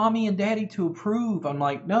want mommy and daddy to approve. I'm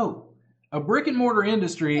like, no. A brick and mortar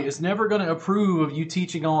industry is never going to approve of you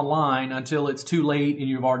teaching online until it's too late and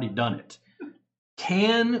you've already done it.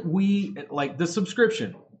 Can we, like the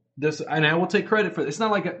subscription, and I will take credit for this. It's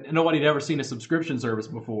not like nobody had ever seen a subscription service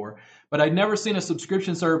before, but I'd never seen a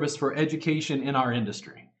subscription service for education in our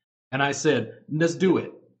industry. And I said, let's do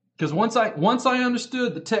it. Because once I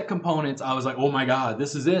understood the tech components, I was like, oh my God,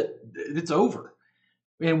 this is it. It's over.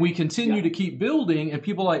 And we continue to keep building, and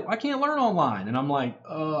people are like, I can't learn online. And I'm like,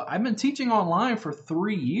 I've been teaching online for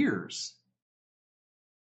 3 years.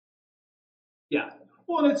 Yeah.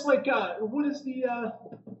 Well, and it's like, what is their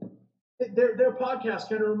podcast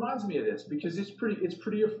kind of reminds me of this because it's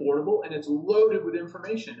pretty affordable and it's loaded with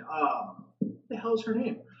information. What the hell is her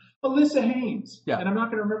name? Alyssa Haynes. Yeah. And I'm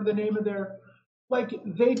not going to remember the name of their. Like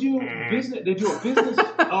they do business. They do a business.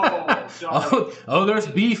 Oh, sorry. Oh, there's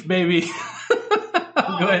beef, baby.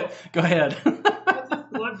 Go ahead. That's a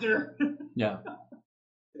blunder. Yeah.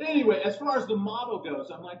 Anyway, as far as the model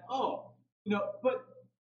goes, I'm like, but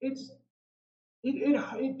it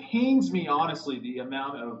pains me honestly the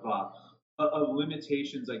amount of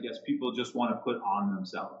limitations I guess people just want to put on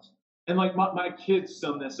themselves. And like my kids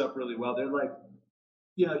sum this up really well. They're like,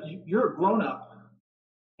 you're a grown up.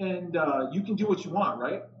 And you can do what you want,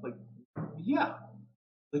 right? Like, yeah.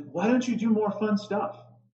 Like, why don't you do more fun stuff?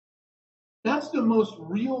 That's the most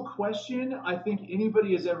real question I think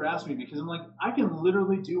anybody has ever asked me because I'm like, I can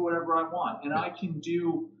literally do whatever I want. And I can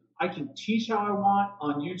teach how I want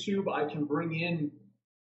on YouTube. I can bring in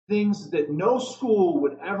things that no school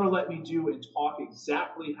would ever let me do and talk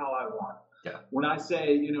exactly how I want. Yeah. When I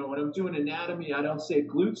say, when I'm doing anatomy, I don't say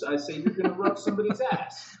glutes. I say you're going to rub somebody's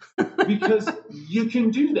ass because you can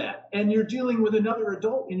do that. And you're dealing with another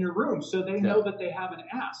adult in your room. So they know that they have an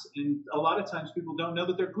ass. And a lot of times people don't know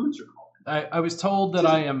that their glutes are called. I was told that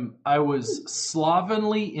I was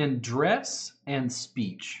slovenly in dress and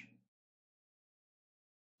speech.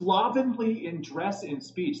 Slovenly in dress and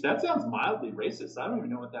speech. That sounds mildly racist. I don't even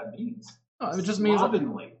know what that means. No, it just means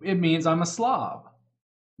it means I'm a slob.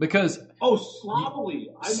 Because slovenly.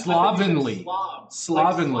 Slovenly.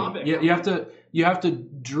 Slovenly. Like yeah, you have to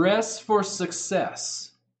dress for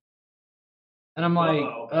success. And I'm like,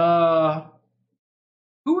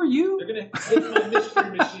 who are you? They're gonna hit my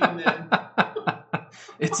mystery machine then.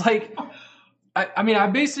 It's like I'm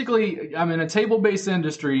in a table-based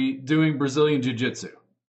industry doing Brazilian jiu-jitsu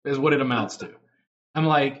is what it amounts to. I'm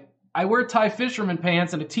like, I wear Thai fisherman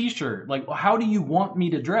pants and a t-shirt. Like, how do you want me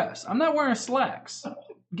to dress? I'm not wearing slacks.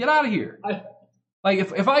 Get out of here.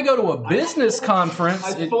 If I go to a business conference...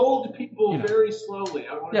 I fold people very slowly.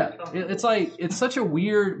 It's like, it's such a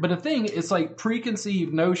weird... But the thing, it's like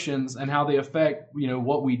preconceived notions and how they affect,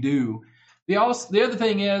 what we do. The other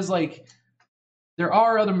thing is, like, there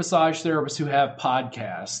are other massage therapists who have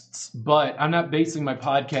podcasts, but I'm not basing my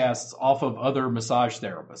podcasts off of other massage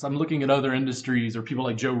therapists. I'm looking at other industries or people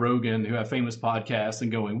like Joe Rogan who have famous podcasts and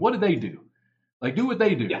going, what do they do? Like, do what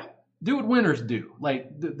they do. Yeah. Do what winners do.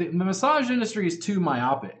 Like the massage industry is too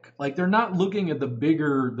myopic. Like they're not looking at the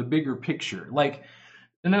bigger picture. Like,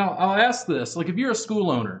 and now I'll ask this: like, if you're a school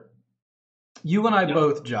owner, you and I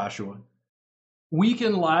both, Joshua, we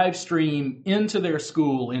can live stream into their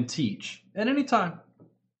school and teach at any time.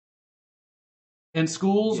 And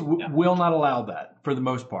schools will not allow that for the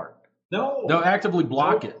most part. No, they'll actively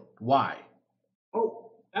block it. Why? Oh,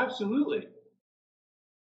 absolutely.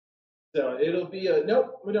 So it'll be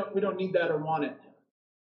nope. We don't need that or want it.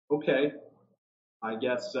 Okay, I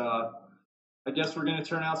guess we're going to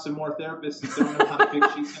turn out some more therapists that don't know how to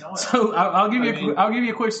fix sheets and oil. So I'll give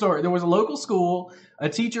you a quick story. There was a local school. A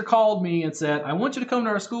teacher called me and said, "I want you to come to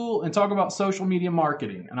our school and talk about social media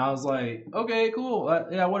marketing." And I was like, "Okay, cool.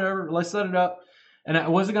 Yeah, whatever. Let's set it up." And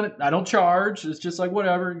I don't charge. It's just like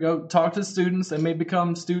whatever. Go talk to the students. They may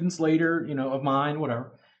become students later, of mine,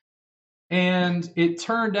 whatever. And it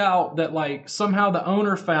turned out that like somehow the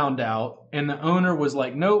owner found out, and the owner was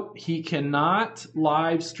like, nope, he cannot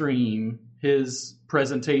live stream his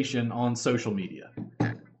presentation on social media.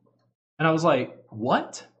 And I was like,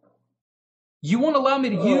 what? You won't allow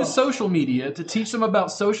me to use social media to teach them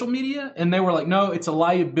about social media? And they were like, no, it's a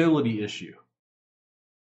liability issue.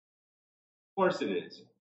 Of course it is.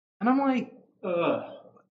 And I'm like,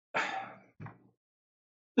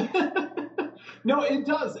 no, it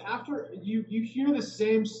does. After you hear the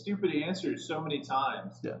same stupid answers so many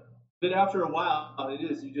times, that after a while, it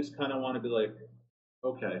is. You just kind of want to be like,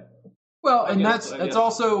 okay. Well, and that's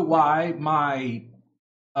also why my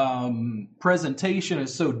presentation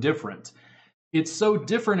is so different. It's so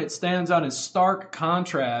different. It stands out in stark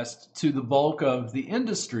contrast to the bulk of the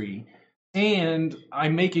industry and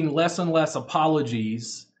I'm making less and less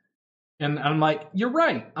apologies. And I'm like, you're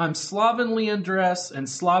right. I'm slovenly in dress and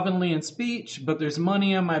slovenly in speech, but there's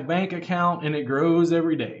money in my bank account and it grows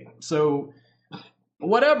every day. So,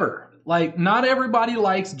 whatever. Like, not everybody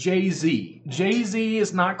likes Jay-Z. Jay-Z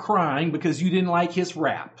is not crying because you didn't like his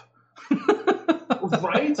rap.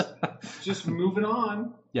 Right? Just moving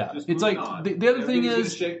on. Yeah, Just it's like the other thing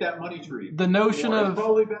is shake that money tree. The notion of it's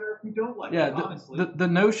probably better if you don't like it. Honestly, the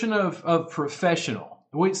notion of professional.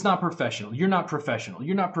 Well, it's not professional. You're not professional.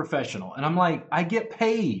 You're not professional. And I'm like, I get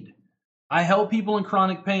paid. I help people in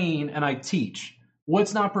chronic pain, and I teach.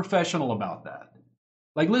 What's not professional about that?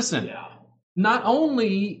 Like, listen. Yeah. Not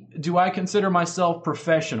only do I consider myself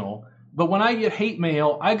professional, but when I get hate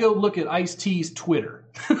mail, I go look at Ice-T's Twitter.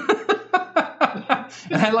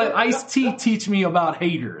 And I let Ice-T teach me about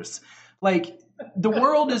haters. Like, the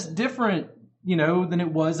world is different, than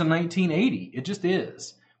it was in 1980. It just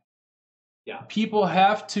is. Yeah. People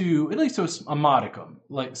have to, at least to a modicum,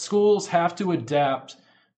 like schools have to adapt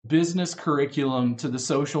business curriculum to the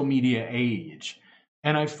social media age.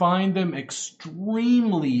 And I find them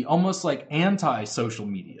extremely, almost like anti-social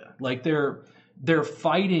media. Like they're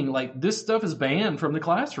fighting, like this stuff is banned from the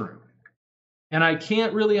classroom. And I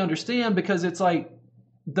can't really understand because it's like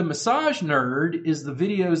the massage nerd is the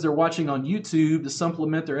videos they're watching on YouTube to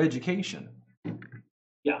supplement their education.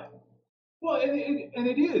 Yeah. Well, and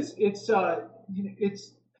it is.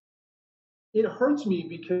 It hurts me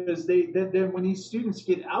because then when these students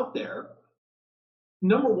get out there,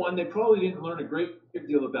 number one, they probably didn't learn a great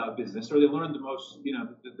deal about business, or they learned the most,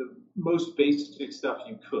 the most basic stuff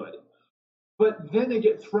you could. But then they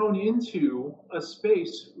get thrown into a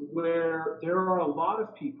space where there are a lot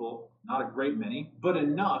of people, not a great many, but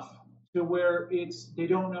enough to where they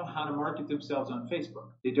don't know how to market themselves on Facebook.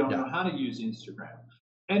 They don't know how to use Instagram.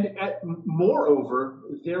 And moreover,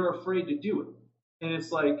 they're afraid to do it. And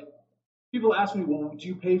it's like, people ask me, well, do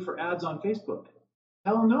you pay for ads on Facebook?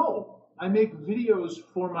 Hell no. I make videos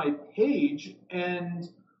for my page and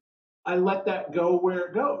I let that go where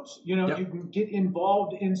it goes. You get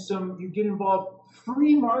involved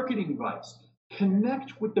free marketing advice.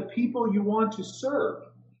 Connect with the people you want to serve.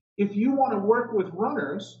 If you want to work with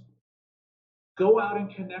runners, go out and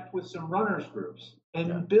connect with some runners groups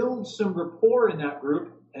and build some rapport in that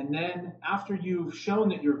group. And then after you've shown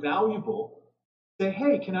that you're valuable, say,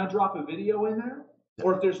 hey, can I drop a video in there?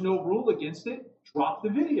 Or if there's no rule against it, drop the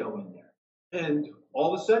video in there. And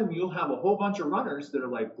all of a sudden, you'll have a whole bunch of runners that are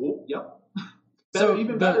like, oh, yep.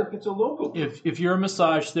 Better if it's a local. If you're a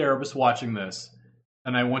massage therapist watching this,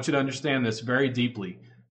 and I want you to understand this very deeply,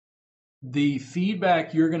 the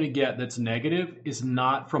feedback you're going to get that's negative is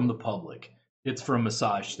not from the public. It's from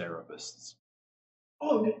massage therapists.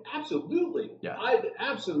 Oh, absolutely. Yeah.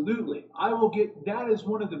 Absolutely. I will get, that is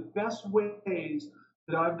one of the best ways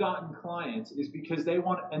that I've gotten clients is because they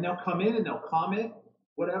want, and they'll come in and they'll comment,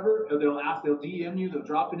 whatever, or they'll DM you, they'll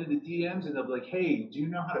drop into the DMs and they'll be like, hey, do you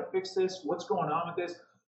know how to fix this? What's going on with this?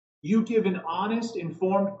 You give an honest,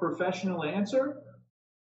 informed, professional answer,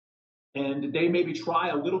 and they maybe try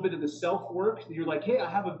a little bit of the self-work. You're like, hey, I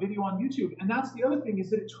have a video on YouTube. And that's the other thing is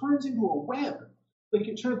that it turns into a web. Like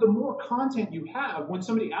the more content you have, when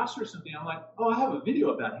somebody asks for something, I'm like, oh, I have a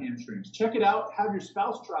video about hamstrings. Check it out. Have your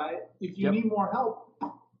spouse try it. If you need more help,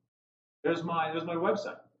 there's my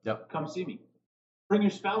website. Yep. Come see me. Bring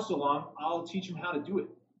your spouse along. I'll teach them how to do it.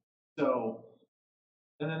 So,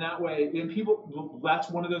 and then that way, and people, that's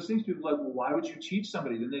one of those things. People are like, well, why would you teach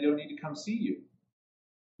somebody? Then they don't need to come see you.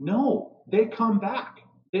 No, they come back.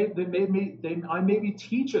 I maybe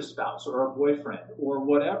teach a spouse or a boyfriend or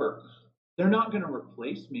whatever. They're not going to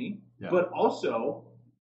replace me, but also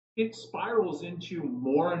it spirals into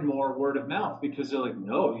more and more word of mouth because they're like,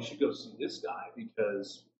 no, you should go see this guy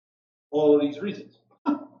because all of these reasons.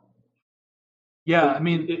 Yeah, I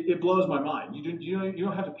mean, it blows my mind. You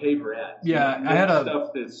don't have to pay for ads. Yeah, I had a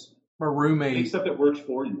roommate. Stuff that works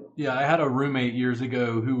for you. Yeah, I had a roommate years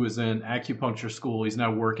ago who was in acupuncture school. He's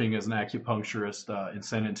now working as an acupuncturist in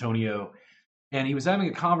San Antonio. And he was having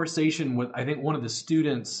a conversation with, I think, one of the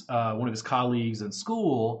students, one of his colleagues in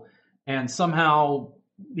school. And somehow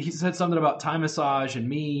he said something about Thai massage and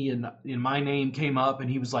me, and my name came up. And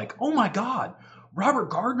he was like, oh, my God, Robert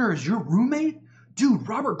Gardner is your roommate? Dude,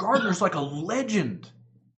 Robert Gardner's like a legend.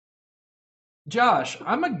 Josh,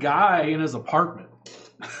 I'm a guy in his apartment.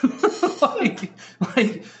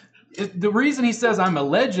 The reason he says I'm a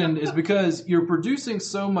legend is because you're producing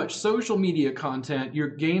so much social media content, you're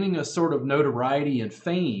gaining a sort of notoriety and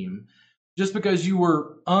fame just because you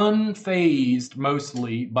were unfazed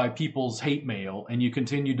mostly by people's hate mail and you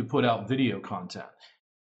continued to put out video content.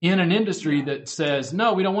 in an industry that says,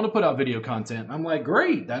 no, we don't want to put out video content. I'm like,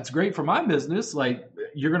 great, that's great for my business. Like,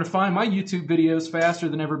 you're going to find my YouTube videos faster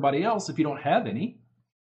than everybody else if you don't have any.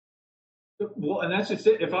 Well, and that's just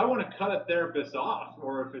it. If I want to cut a therapist off,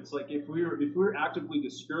 or if it's like if we're actively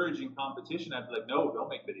discouraging competition, I'd be like, no, don't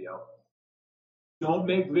make video. Don't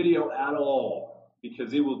make video at all,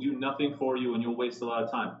 because it will do nothing for you and you'll waste a lot of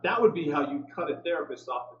time. That would be how you cut a therapist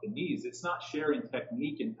off at the knees. It's not sharing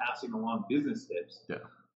technique and passing along business tips. Yeah.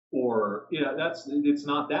 Or it's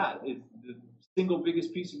not that. It's the single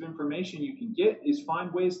biggest piece of information you can get is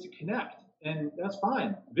find ways to connect, and that's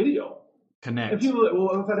fine. Video. Connect. If people,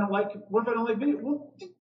 well, what if I don't like video? Well,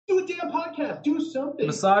 do a damn podcast. Do something.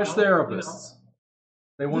 Massage therapists.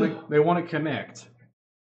 They want to connect.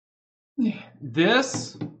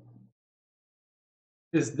 This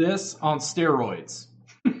is on steroids.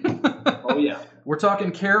 Oh yeah. We're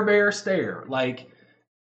talking Care Bear stare. Like,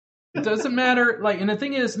 it doesn't matter. Like, and the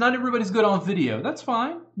thing is, not everybody's good on video. That's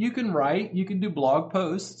fine. You can write. You can do blog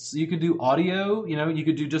posts. You can do audio. You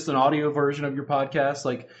could do just an audio version of your podcast.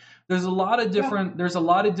 Like, there's a lot of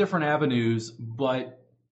different avenues, but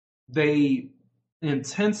they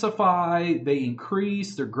intensify, they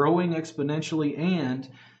increase, they're growing exponentially, and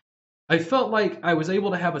I felt like I was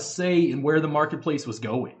able to have a say in where the marketplace was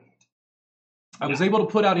going. I was able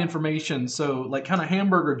to put out information. So, like, kind of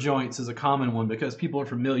hamburger joints is a common one because people are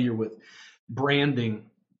familiar with branding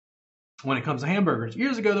when it comes to hamburgers.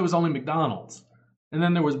 Years ago, there was only McDonald's, and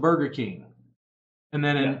then there was Burger King. And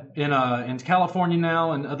then in California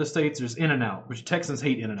now and other states, there's In-N-Out, which Texans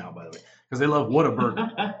hate In-N-Out, by the way, because they love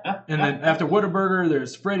Whataburger. And then after Whataburger,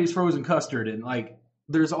 there's Freddy's Frozen Custard. And, like,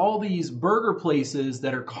 there's all these burger places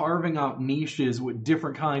that are carving out niches with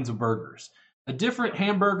different kinds of burgers. A different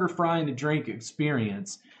hamburger, fry, and a drink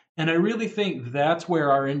experience. And I really think that's where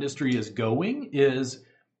our industry is going, is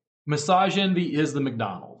Massage Envy is the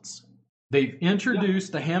McDonald's. They've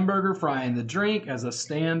introduced the hamburger, fry, and the drink as a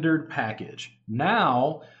standard package.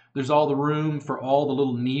 Now, there's all the room for all the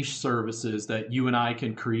little niche services that you and I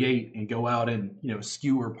can create and go out and,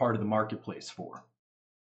 skewer part of the marketplace for.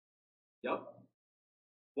 Yep.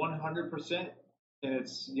 100%. And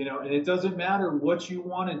it's, and it doesn't matter what you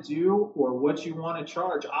want to do or what you want to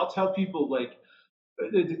charge. I'll tell people, like,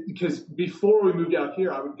 because before we moved out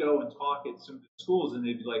here, I would go and talk at some schools, and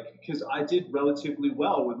they'd be like, because I did relatively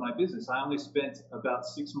well with my business. I only spent about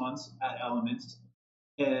 6 months at Elements,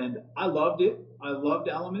 and I loved it. I loved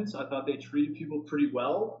Elements. I thought they treated people pretty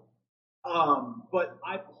well. But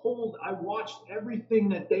I watched everything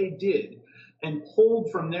that they did and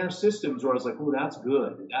pulled from their systems where I was like, oh, that's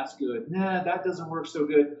good. That's good. Nah, that doesn't work so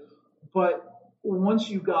good. But once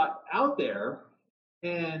you got out there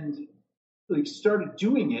and like started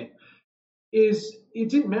doing it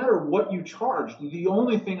didn't matter what you charged. The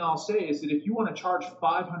only thing I'll say is that if you want to charge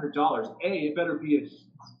 $500, it better be a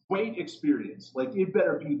great experience. Like, it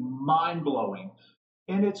better be mind blowing,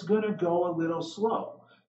 and it's going to go a little slow.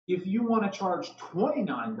 If you want to charge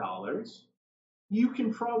 $29, you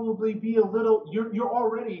can probably be a little, you're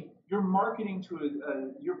marketing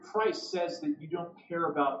to your price says that you don't care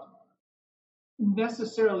about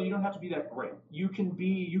necessarily, you don't have to be that great. You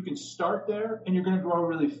can start there and you're going to grow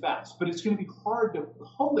really fast, but it's going to be hard to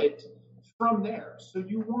pull it from there. So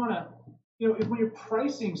you want to, when you're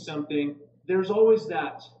pricing something, there's always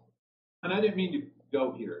that, and I didn't mean to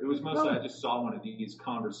go here. It was mostly, I just saw one of these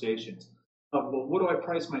conversations of, well, what do I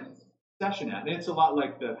price my session at? And it's a lot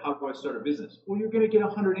like how do I start a business? Well, you're going to get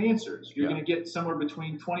 100 answers. You're going to get somewhere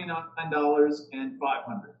between $29 and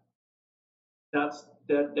 $500.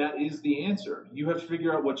 That is the answer. You have to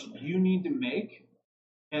figure out what you need to make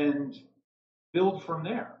and build from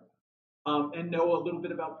there. And know a little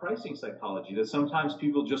bit about pricing psychology, that sometimes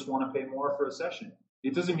people just want to pay more for a session.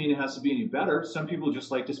 It doesn't mean it has to be any better. Some people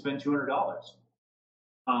just like to spend $200.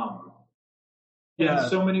 And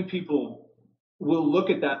so many people will look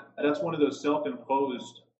at that. That's one of those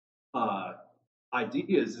self-imposed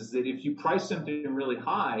ideas, is that if you price something really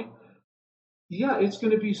high, it's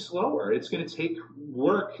going to be slower. It's going to take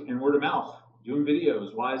work and word of mouth, doing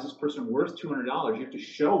videos. Why is this person worth $200? You have to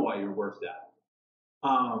show why you're worth that.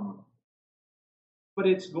 But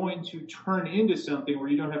it's going to turn into something where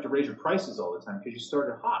you don't have to raise your prices all the time because you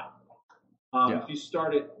started high. If you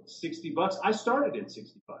start at $60, I started at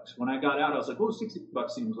 $60. When I got out, I was like, $60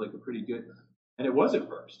 seems like a pretty good, and it was at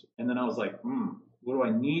first. And then I was like, what do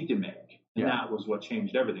I need to make? And that was what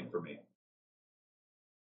changed everything for me.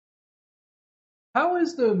 How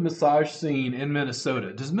is the massage scene in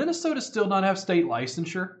Minnesota? Does Minnesota still not have state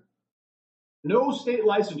licensure? No state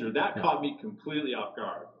licensure. That caught me completely off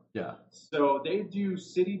guard. Yeah. So they do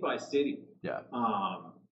city by city. Yeah.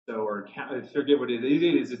 So, or I forget what it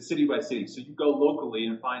is. It's city by city. So you go locally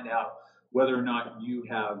and find out whether or not you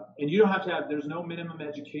have, and you don't have to have, there's no minimum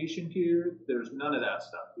education here. There's none of that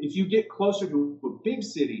stuff. If you get closer to a big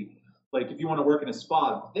city, like if you want to work in a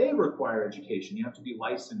spa, they require education. You have to be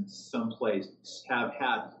licensed someplace, have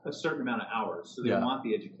had a certain amount of hours. So they want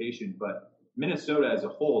the education. But Minnesota as a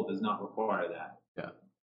whole does not require that. Yeah.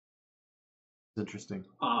 Interesting.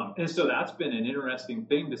 And so that's been an interesting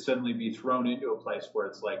thing to suddenly be thrown into a place where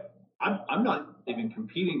it's like, I'm not even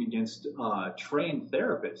competing against trained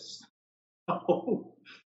therapists.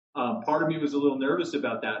 Part of me was a little nervous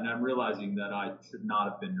about that, and I'm realizing that I should not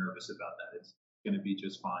have been nervous about that. It's going to be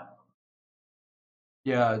just fine.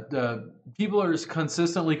 Yeah, people are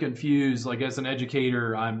consistently confused. Like as an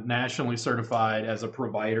educator, I'm nationally certified as a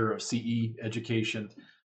provider of CE education.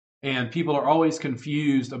 And people are always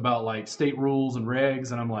confused about like state rules and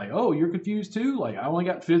regs. And I'm like, oh, you're confused too? Like I only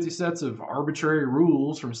got 50 sets of arbitrary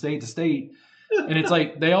rules from state to state. And it's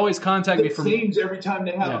like, they always contact me from... It seems every time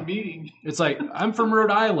they have a meeting. It's like, I'm from Rhode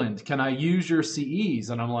Island. Can I use your CEs?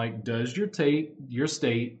 And I'm like, does your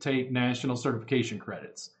state take national certification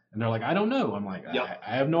credits? And they're like, I don't know. I'm like, I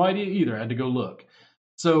have no idea either. I had to go look.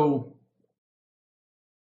 So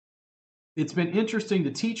it's been interesting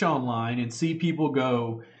to teach online and see people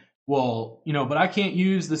go, well, but I can't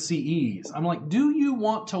use the CEs. I'm like, do you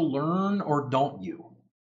want to learn or don't you?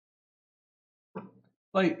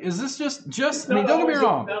 Like, is this just I mean, don't get me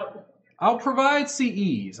wrong. I'll provide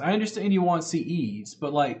CEs. I understand you want CEs,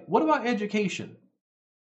 but like, what about education?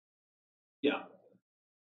 Yeah.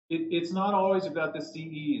 It's not always about the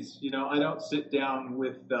CEs. I don't sit down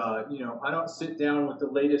with, I don't sit down with the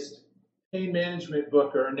latest pain management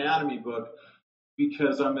book or anatomy book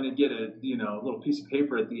because I'm going to get a little piece of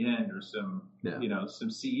paper at the end or some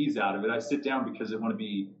CEs out of it. I sit down because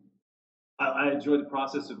I enjoy the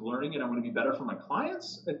process of learning and I want to be better for my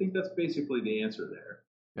clients. I think that's basically the answer there.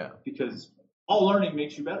 Yeah. Because all learning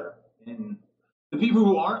makes you better. And the people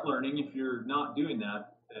who aren't learning, if you're not doing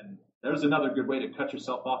that, then there's another good way to cut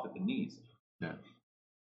yourself off at the knees. Yeah.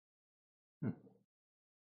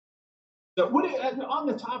 So on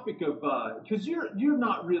the topic of, because you're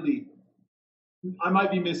not really, I might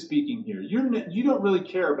be misspeaking here. You don't really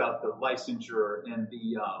care about the licensure and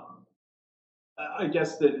the, I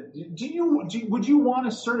guess that, would you want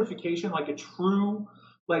a certification like a true,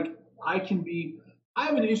 like I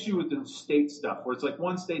have an issue with the state stuff where it's like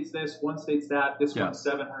one state's this, one state's that, this one's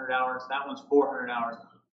 700 hours, that one's 400 hours.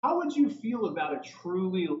 How would you feel about a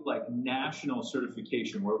truly like national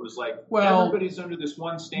certification where it was like everybody's under this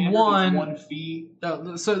one standard, one fee?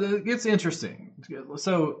 So it gets interesting.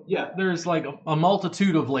 So there's like a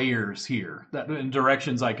multitude of layers here and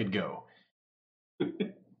directions I could go.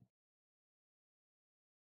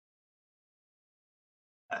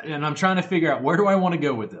 And I'm trying to figure out where do I want to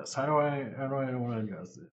go with this? How do I want to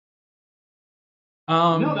address it?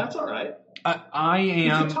 No, that's all right. I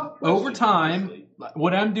am over time. Honestly.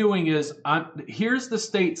 What I'm doing is, here's the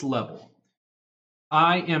state's level.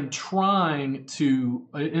 I am trying to,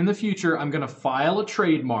 in the future, I'm going to file a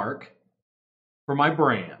trademark for my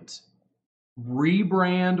brand,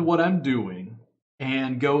 rebrand what I'm doing,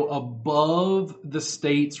 and go above the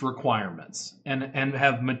state's requirements and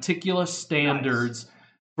have meticulous standards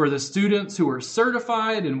for the students who are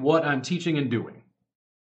certified in what I'm teaching and doing.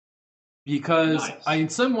 Because in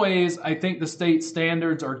some ways, I think the state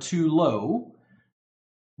standards are too low.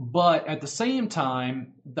 But at the same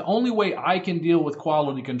time, the only way I can deal with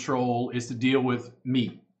quality control is to deal with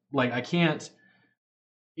me. Like I can't,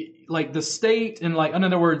 like the state and like, in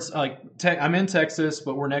other words, like I'm in Texas,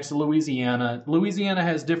 but we're next to Louisiana. Louisiana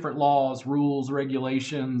has different laws, rules,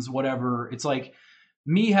 regulations, whatever. It's like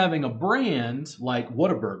me having a brand like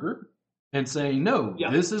Whataburger and saying, no,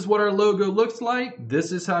 this is what our logo looks like.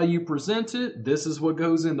 This is how you present it. This is what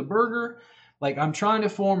goes in the burger. Like, I'm trying to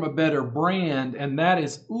form a better brand, and that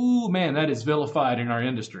is, that is vilified in our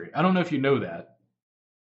industry. I don't know if you know that.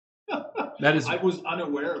 That is. I was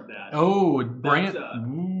unaware of that. Oh, brand. So, you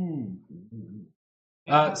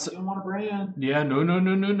don't want a brand. Yeah, no.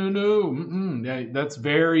 Yeah, that's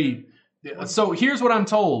very. So here's what I'm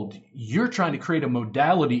told. You're trying to create a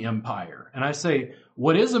modality empire. And I say,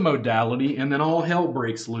 what is a modality? And then all hell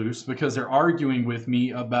breaks loose because they're arguing with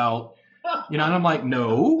me about, and I'm like,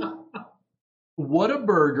 no.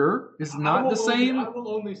 Whataburger is not the same. I will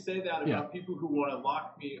only say that about people who want to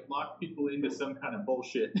lock people into some kind of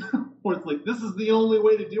bullshit. Where it's like, this is the only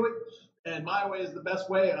way to do it, and my way is the best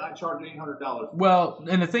way, and I charge $800. Well,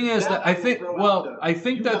 and the thing is that I think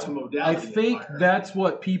that's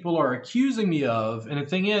what people are accusing me of. And the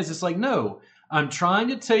thing is, it's like, no, I'm trying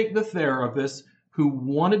to take the therapist who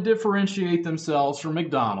want to differentiate themselves from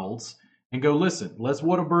McDonald's and go, listen, let's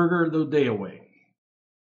Whataburger the day away.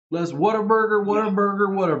 Let's Whataburger, Whataburger,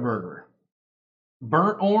 Whataburger.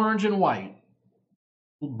 Burnt orange and white.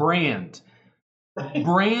 Brand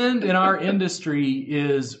in our industry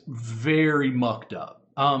is very mucked up.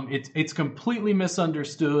 It's completely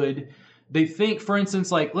misunderstood. They think, for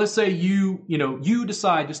instance, like, let's say you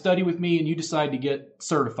decide to study with me and you decide to get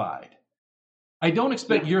certified. I don't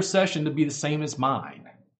expect your session to be the same as mine.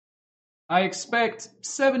 I expect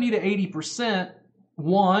 70 to 80%.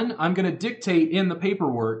 One, I'm going to dictate in the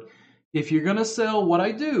paperwork, if you're going to sell what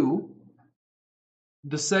I do,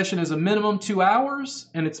 the session is a minimum 2 hours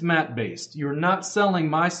and it's mat-based. You're not selling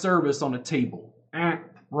my service on a table.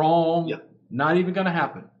 Wrong. Yeah. Not even going to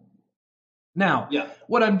happen. Now,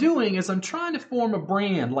 what I'm doing is I'm trying to form a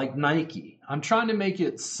brand like Nike. I'm trying to make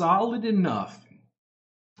it solid enough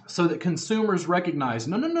so that consumers recognize,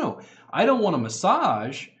 no, I don't want a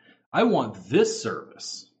massage. I want this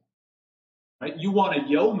service. Right? You want a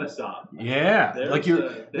yo massage. Yeah. Like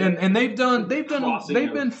and they've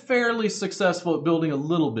been fairly successful at building a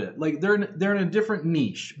little bit. Like they're in a different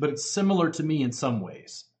niche, but it's similar to me in some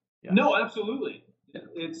ways. Yeah. No, absolutely.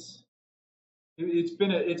 It's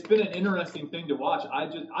been an interesting thing to watch.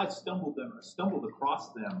 I stumbled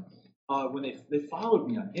across them when they followed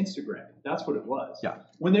me on Instagram. That's what it was. Yeah.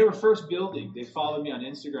 When they were first building, they followed me on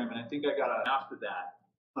Instagram, and I think I got an after that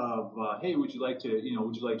of hey, would you like,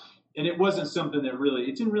 and it wasn't something that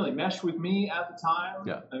it didn't really mesh with me at the time.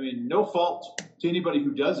 Yeah. I mean, no fault to anybody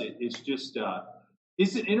who does it. It's just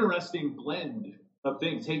it's an interesting blend of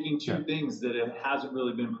things, taking two things that it hasn't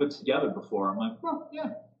really been put together before. I'm like, well,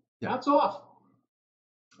 that's off.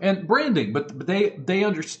 And branding, but they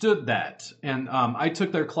understood that. And I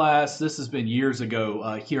took their class, this has been years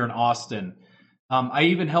ago, here in Austin. I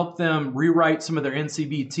even helped them rewrite some of their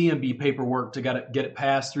NCB, TMB paperwork to get it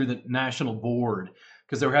passed through the national board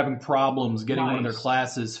because they were having problems getting one of their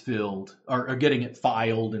classes filled or getting it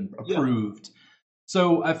filed and approved. Yeah.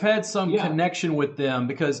 So I've had some connection with them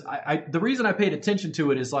because the reason I paid attention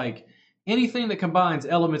to it is like anything that combines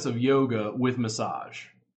elements of yoga with massage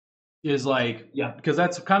is like, because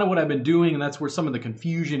that's kind of what I've been doing and that's where some of the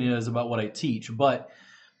confusion is about what I teach. But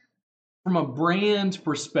from a brand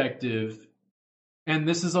perspective, and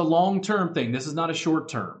this is a long-term thing, this is not a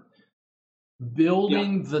short-term,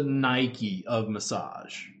 building the Nike of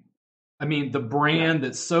massage. I mean, the brand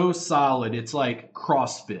that's so solid, it's like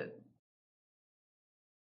CrossFit.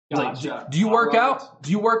 Gotcha. Like, do you work out?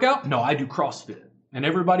 Do you work out? No, I do CrossFit. And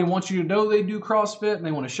everybody wants you to know they do CrossFit and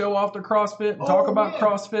they want to show off their CrossFit and talk about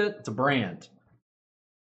CrossFit. It's a brand.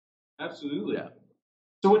 Absolutely. Yeah.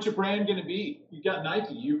 So what's your brand going to be? You got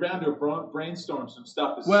Nike. You're bound to brainstorm some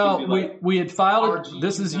stuff. Well, we had filed,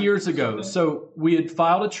 this is years ago. So we had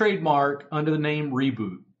filed a trademark under the name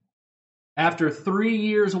Reboot. After 3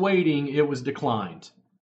 years waiting, it was declined.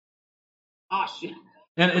 Ah, shit.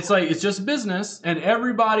 And it's like, it's just business. And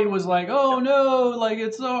everybody was like, oh no, like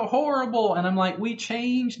it's so horrible. And I'm like, we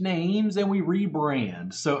change names and we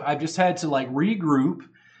rebrand. So I just had to like regroup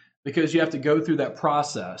because you have to go through that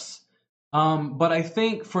process. But I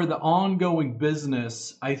think for the ongoing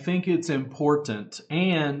business, I think it's important.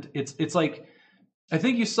 And it's like, I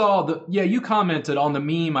think you saw you commented on the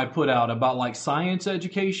meme I put out about like science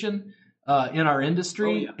education. In our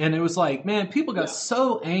industry. And it was like, man, people got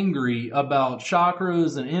so angry about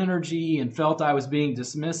chakras and energy and felt I was being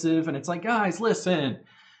dismissive. And it's like, guys, listen,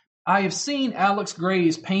 I have seen Alex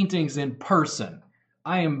Gray's paintings in person.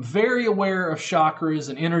 I am very aware of chakras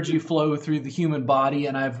and energy flow through the human body.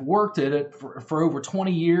 And I've worked at it for over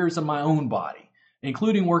 20 years in my own body,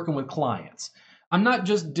 including working with clients. I'm not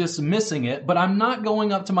just dismissing it, but I'm not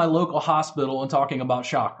going up to my local hospital and talking about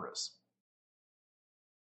chakras.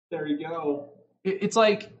 There you go. It's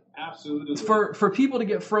like, absolutely, for people to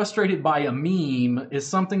get frustrated by a meme is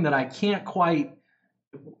something that I can't quite.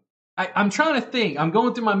 I'm trying to think. I'm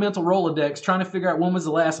going through my mental Rolodex trying to figure out when was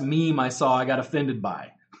the last meme I saw I got offended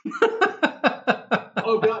by.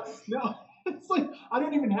 Oh God, no! It's like I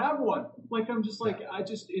don't even have one. Like I'm just like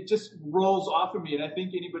it just rolls off of me, and I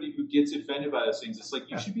think anybody who gets offended by those things, it's like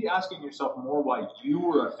you should be asking yourself more why you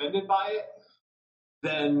were offended by it.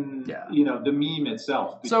 Than the meme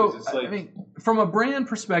itself. So it's like, I mean, from a brand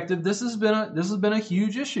perspective, this has been a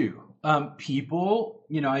huge issue. People,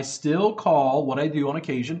 I still call what I do on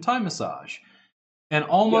occasion Thai massage, and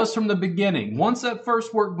almost from the beginning, once that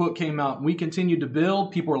first workbook came out, and we continued to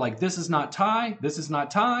build. People were like, "This is not Thai. This is not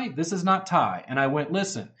Thai. This is not Thai." And I went,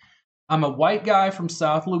 "Listen, I'm a white guy from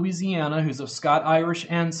South Louisiana who's of Scot-Irish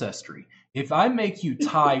ancestry. If I make you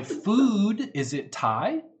Thai food, is it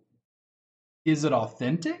Thai? Is it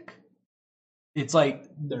authentic? It's like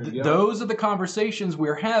those are the conversations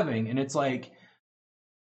we're having, and it's like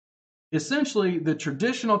essentially the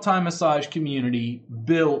traditional Thai massage community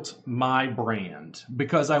built my brand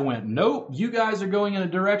because I went, nope, you guys are going in a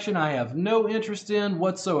direction I have no interest in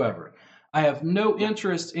whatsoever. I have no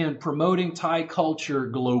interest in promoting Thai culture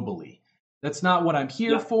globally. That's not what I'm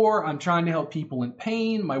here for. I'm trying to help people in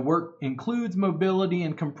pain. My work includes mobility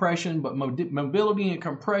and compression, but mobility and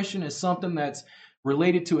compression is something that's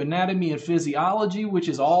related to anatomy and physiology, which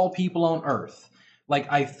is all people on Earth.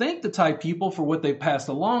 Like, I thank the Thai people for what they've passed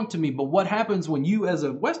along to me, but what happens when you as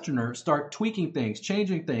a Westerner start tweaking things,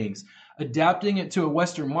 changing things, adapting it to a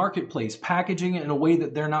Western marketplace, packaging it in a way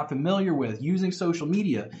that they're not familiar with, using social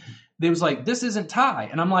media? They was like, this isn't Thai.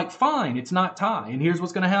 And I'm like, fine, it's not Thai. And here's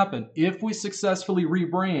what's going to happen. If we successfully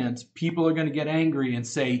rebrand, people are going to get angry and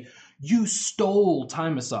say, you stole Thai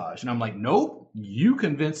massage. And I'm like, nope, you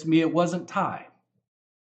convinced me it wasn't Thai.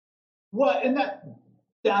 Well, and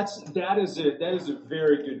that is a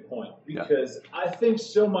very good point, because I think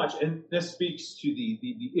so much, and this speaks to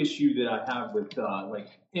the issue that I have with like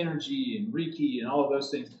energy and Reiki and all of those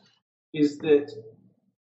things, is that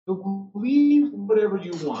believe whatever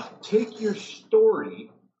you want. Take your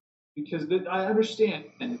story, because I understand,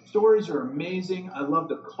 and stories are amazing. I love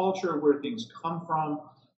the culture of where things come from.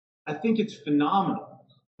 I think it's phenomenal,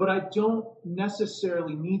 but I don't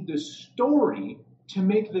necessarily need the story to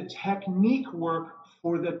make the technique work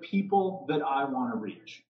for the people that I want to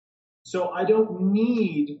reach. So I don't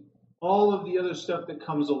need all of the other stuff that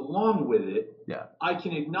comes along with it. Yeah. I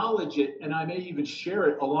can acknowledge it, and I may even share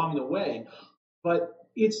it along the way, but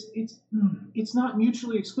it's not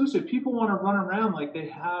mutually exclusive. People want to run around like they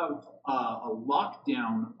have a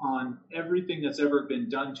lockdown on everything that's ever been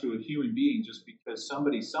done to a human being just because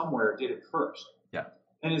somebody somewhere did it first. Yeah.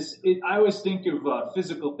 And I always think of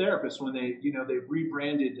physical therapists when they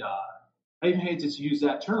rebranded. I even hate to use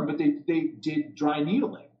that term, but they did dry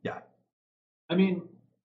needling. Yeah. I mean,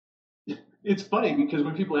 it's funny because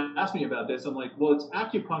when people ask me about this, I'm like, well, it's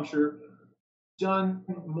acupuncture done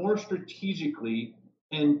more strategically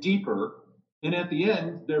and deeper, and at the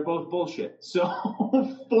end, they're both bullshit. So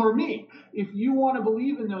for me, if you want to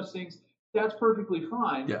believe in those things, that's perfectly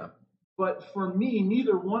fine. Yeah. But for me,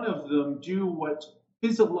 neither one of them do what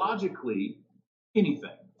physiologically anything.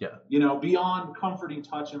 Yeah. Beyond comforting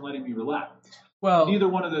touch and letting me relax. Well, neither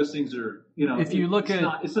one of those things are, if you look at,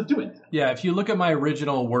 it's not doing that. Yeah, if you look at my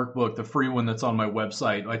original workbook, the free one that's on my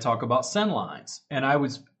website, I talk about send lines. And I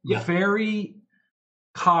was very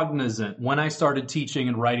cognizant when I started teaching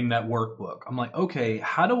and writing that workbook. I'm like, okay,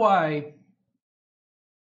 how do I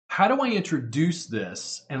introduce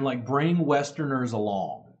this and like bring Westerners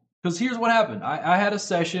along? Because here's what happened. I had a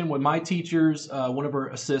session with my teachers, one of her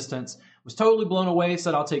assistants was totally blown away,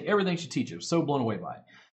 said, I'll take everything she teaches. So blown away by it.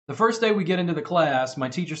 The first day we get into the class, my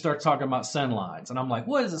teacher starts talking about send lines. And I'm like,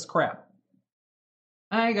 what is this crap?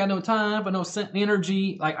 I ain't got no time for no send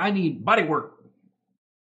energy. Like, I need body work.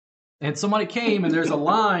 And somebody came, and there's a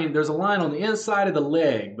line on the inside of the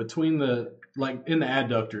leg between the, like, in the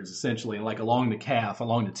adductors, essentially, and like along the calf,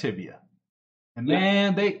 along the tibia. And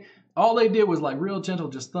man, all they did was like real gentle,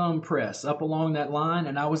 just thumb press up along that line.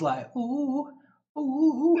 And I was like, ooh,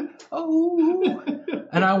 ooh, ooh.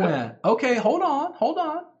 And I went, okay, hold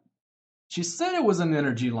on. She said it was an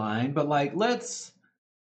energy line, but like, let's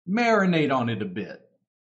marinate on it a bit.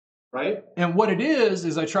 Right. And what it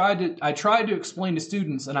is I tried to explain to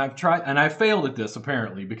students, and I failed at this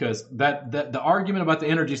apparently, because that the argument about the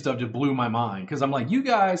energy stuff just blew my mind, because I'm like, you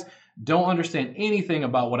guys don't understand anything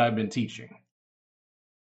about what I've been teaching.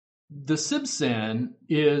 The Sibsen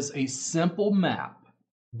is a simple map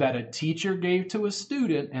that a teacher gave to a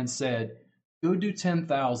student and said, go do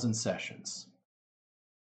 10,000 sessions.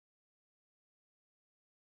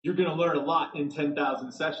 You're going to learn a lot in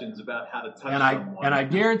 10,000 sessions about how to touch someone. And I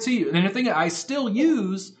guarantee you, and the thing, I still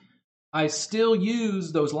use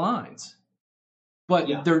those lines, but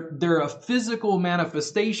they're a physical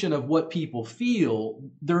manifestation of what people feel.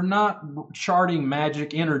 They're not charting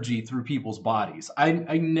magic energy through people's bodies.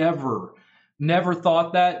 I never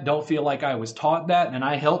thought that, don't feel like I was taught that, and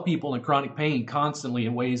I help people in chronic pain constantly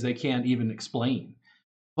in ways they can't even explain.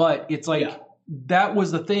 But it's like, that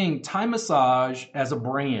was the thing. Thai massage as a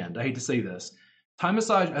brand, I hate to say this, Thai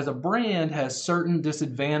massage as a brand has certain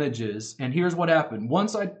disadvantages. And here's what happened.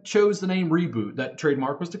 Once I chose the name Reboot, that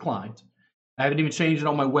trademark was declined. I haven't even changed it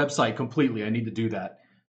on my website completely. I need to do that.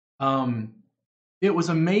 It was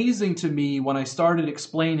amazing to me when I started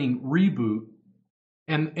explaining Reboot,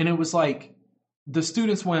 and it was like, the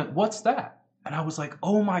students went, what's that? And I was like,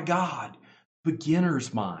 oh my God,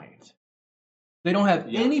 beginner's mind. They don't have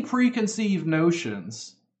any preconceived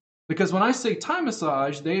notions. Because when I say Thai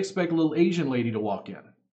massage, they expect a little Asian lady to walk in.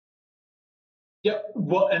 Yeah,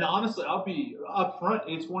 well, and honestly, I'll be upfront.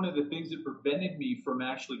 It's one of the things that prevented me from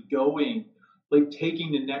actually going, like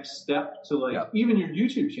taking the next step to like even your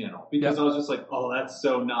YouTube channel, because I was just like, oh, that's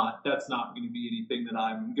not going to be anything that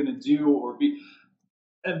I'm going to do or be.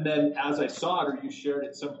 And then as I saw it, or you shared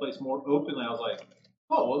it someplace more openly, I was like,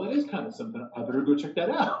 oh, well, that is kind of something. I better go check that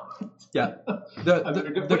out. Yeah.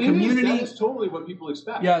 The community is totally what people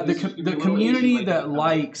expect. Yeah, the community that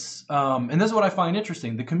likes, and this is what I find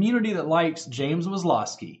interesting, the community that likes James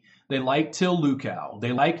Wisloski, they like Till Lukow,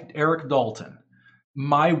 they like Eric Dalton.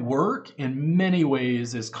 My work in many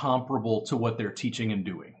ways is comparable to what they're teaching and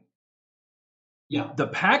doing. Yeah. The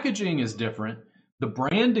packaging is different. The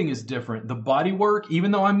branding is different. The body work,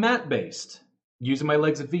 even though I'm mat-based, using my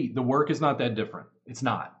legs and feet, the work is not that different. It's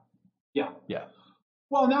not. Yeah. Yeah.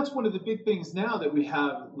 Well, and that's one of the big things now that we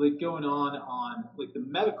have like going on like the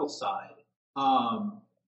medical side,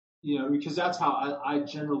 because that's how I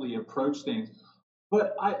generally approach things.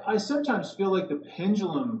 But I sometimes feel like the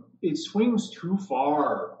pendulum, it swings too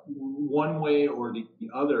far one way or the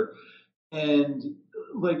other. And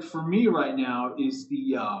like for me right now is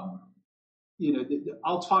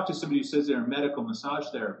I'll talk to somebody who says they're a medical massage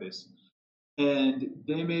therapist, and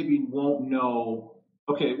they maybe won't know,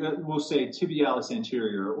 okay, we'll say tibialis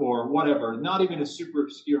anterior or whatever, not even a super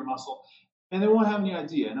obscure muscle, and they won't have any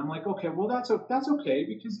idea. And I'm like, okay, well, that's okay,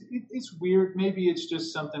 because it's weird. Maybe it's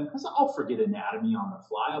just something, because I'll forget anatomy on the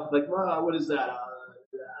fly. I'll be like, well, what is that?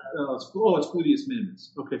 It's gluteus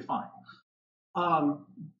minimus. Okay, fine.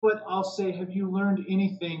 But I'll say, have you learned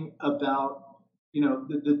anything about,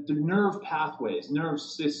 the nerve pathways, nerve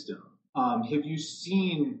system? Have you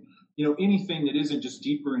seen, anything that isn't just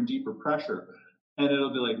deeper and deeper pressure? And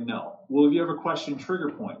it'll be like, no. Well, have you ever questioned trigger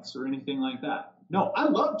points or anything like that? No, I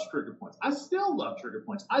love trigger points. I still love trigger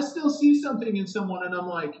points. I still see something in someone and I'm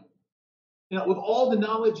like, with all the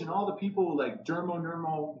knowledge and all the people like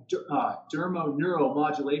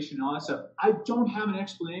dermoneuromodulation and all that stuff, I don't have an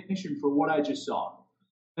explanation for what I just saw.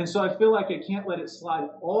 And so I feel like I can't let it slide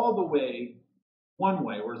all the way one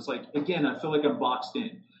way, where it's like, again, I feel like I'm boxed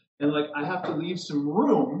in. And like I have to leave some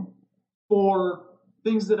room for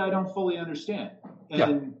things that I don't fully understand.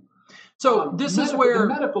 And so this is where the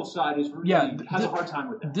medical side is really has a hard time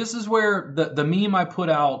with that. This is where the meme I put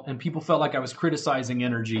out and people felt like I was criticizing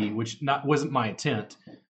energy, which wasn't my intent.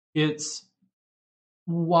 It's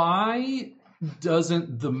why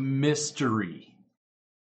doesn't the mystery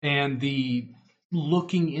and the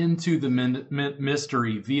looking into the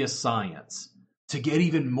mystery via science to get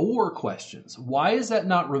even more questions, why is that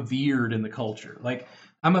not revered in the culture? Like,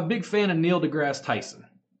 I'm a big fan of Neil deGrasse Tyson.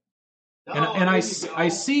 And I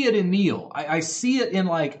see it in Neil. I see it in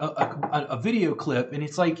like a video clip, and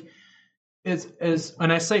it's like,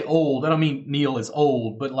 when I say old, I don't mean Neil is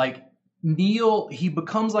old, but like Neil, he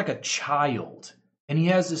becomes like a child, and he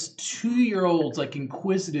has this 2-year-old's like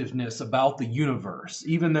inquisitiveness about the universe,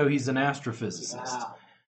 even though he's an astrophysicist. Wow.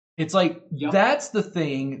 It's like, that's the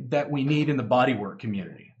thing that we need in the bodywork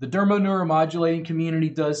community. The dermoneuromodulating community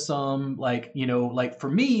does some, like, like for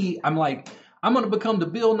me, I'm like, I'm going to become the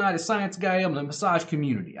Bill Nye the Science Guy of the massage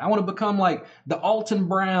community. I want to become like the Alton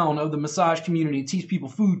Brown of the massage community, teach people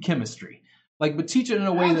food chemistry. Like, but teach it in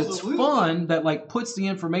a way that's fun, that like puts the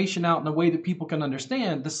information out in a way that people can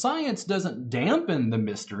understand. The science doesn't dampen the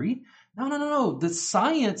mystery. No. The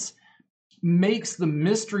science makes the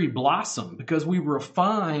mystery blossom, because we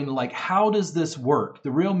refine, like, how does this work? The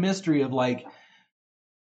real mystery of like,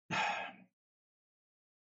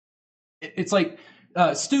 it's like,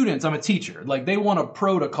 students, I'm a teacher, like they want a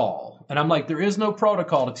protocol, and I'm like, there is no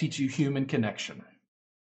protocol to teach you human connection.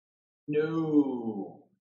 No.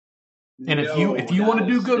 And if you want to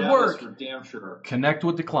do good work, for damn sure, connect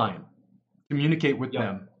with the client, communicate with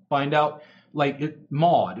them, find out. Like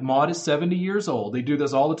Maud is 70 years old. They do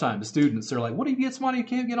this all the time. The students are like, what if you get somebody who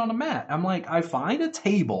can't get on the mat? I'm like, I find a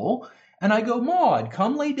table and I go, Maud,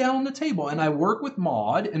 come lay down on the table. And I work with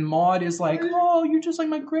Maud, and Maud is like, oh, you're just like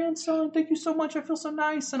my grandson. Thank you so much. I feel so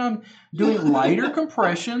nice. And I'm doing lighter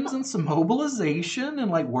compressions and some mobilization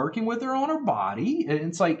and like working with her on her body. And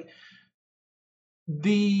it's like,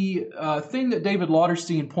 the thing that David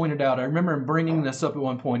Lauterstein pointed out, I remember him bringing this up at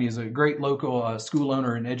one point. He's a great local school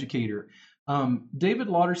owner and educator. David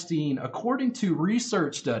Lauterstein, according to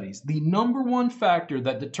research studies, the number one factor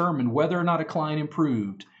that determined whether or not a client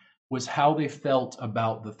improved was how they felt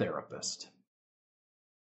about the therapist.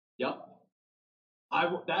 Yep.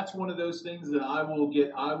 that's one of those things that I will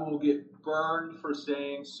get burned for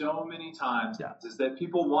saying so many times, is that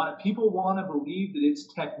people want to believe that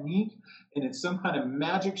it's technique and it's some kind of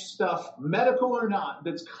magic stuff, medical or not,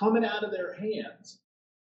 that's coming out of their hands.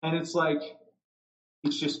 And it's like,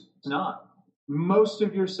 it's just not. Most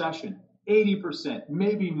of your session, 80%,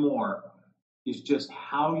 maybe more, is just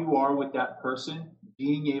how you are with that person,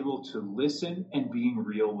 being able to listen and being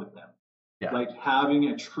real with them. Yeah. Like having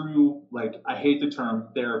a true, like, I hate the term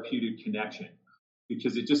therapeutic connection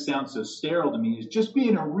because it just sounds so sterile to me. Is just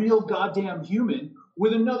being a real goddamn human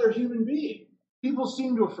with another human being. People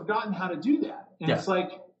seem to have forgotten how to do that. And it's like,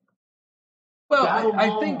 well,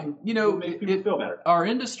 I think, our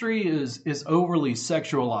industry is overly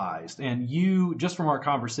sexualized, and just from our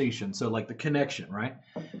conversation, so like the connection, right?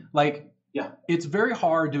 Like, it's very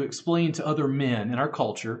hard to explain to other men in our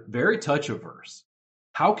culture, very touch averse.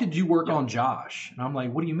 How could you work on Josh? And I'm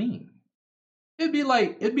like, what do you mean? It'd be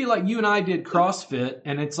like you and I did CrossFit,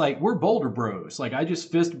 and it's like we're boulder bros. Like I just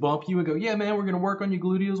fist bump you and go, yeah, man, we're gonna work on your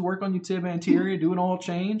gluteals, work on your tib anterior, do an all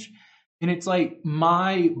change. And it's like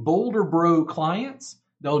my boulder bro clients,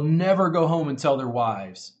 they'll never go home and tell their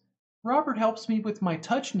wives, Robert helps me with my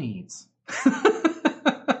touch needs.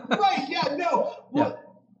 Right? Yeah. No. Well,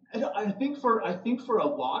 I think for a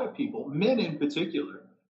lot of people, men in particular,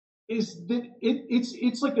 is that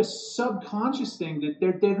it's like a subconscious thing that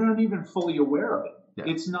they're not even fully aware of it.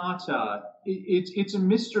 Yeah. It's not. It's a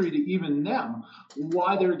mystery to even them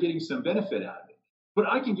why they're getting some benefit out of it. But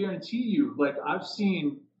I can guarantee you, like I've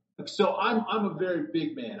seen. So I'm a very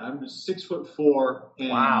big man. I'm 6'4"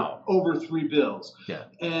 and over 3 bills. Yeah.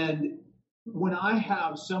 And when I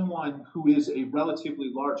have someone who is a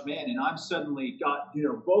relatively large man and I'm suddenly got,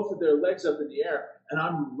 both of their legs up in the air and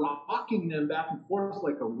I'm rocking them back and forth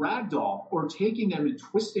like a rag doll or taking them and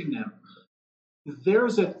twisting them,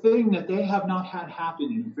 there's a thing that they have not had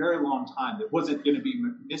happen in a very long time that wasn't going to be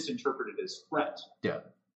misinterpreted as threat. Yeah.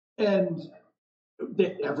 And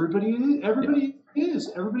everybody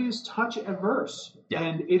is touch averse,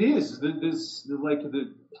 and it is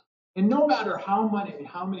and no matter how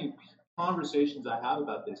many conversations I have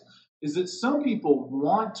about this, is that some people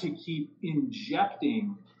want to keep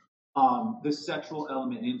injecting the sexual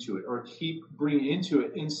element into it or keep bringing it into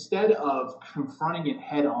it instead of confronting it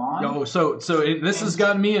head on. Oh, this has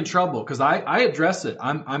gotten me in trouble because I address it.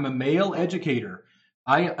 I'm a male educator.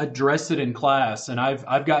 I address it in class, and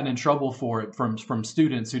I've gotten in trouble for it from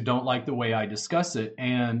students who don't like the way I discuss it.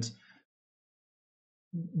 And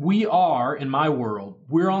we are, in my world,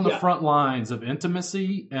 we're on the front lines of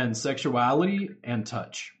intimacy and sexuality and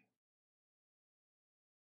touch.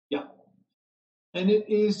 Yeah. And it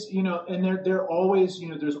is, and they're always,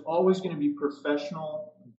 there's always going to be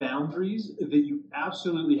professional boundaries that you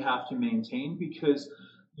absolutely have to maintain because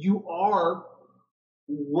you are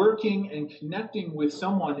working and connecting with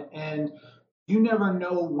someone, and you never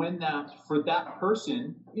know when for that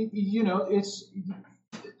person,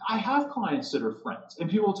 I have clients that are friends, and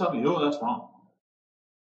people will tell me, oh, that's wrong.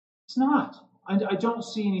 It's not. I don't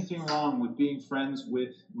see anything wrong with being friends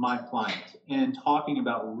with my client and talking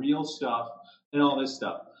about real stuff and all this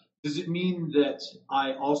stuff. Does it mean that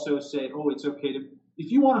I also say, oh, it's okay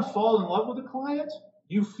if you want to fall in love with a client,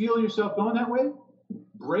 you feel yourself going that way,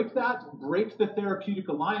 break the therapeutic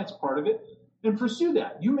alliance part of it, and pursue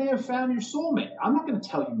that. You may have found your soulmate. I'm not going to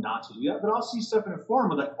tell you not to do that, but I'll see stuff in a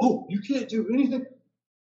forum like, oh, you can't do anything.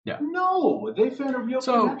 Yeah. No, they found a real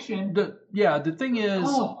connection. The thing is,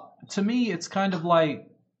 to me, it's kind of like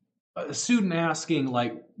a student asking,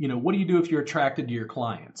 like, what do you do if you're attracted to your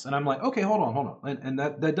clients? And I'm like, okay, hold on. And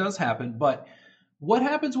that does happen. But what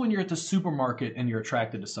happens when you're at the supermarket and you're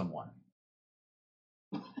attracted to someone?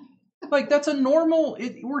 Like, that's a normal,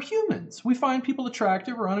 we're humans. We find people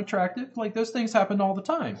attractive or unattractive. Like, those things happen all the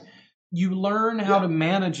time. You learn how to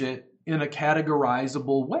manage it in a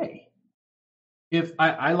categorizable way. If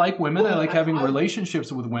I like women, I like having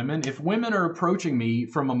relationships with women. If women are approaching me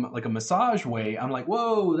from a massage way, I'm like,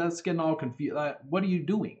 whoa, that's getting all confused. What are you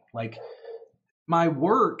doing? Like, my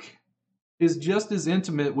work is just as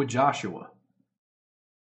intimate with Joshua.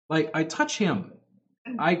 Like, I touch him.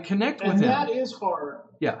 I connect with him. And that is hard.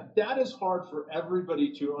 Yeah. That is hard for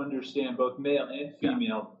everybody to understand, both male and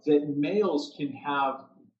female, that males can have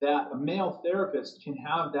that, a male therapist can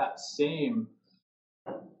have that same,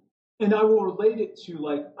 and I will relate it to,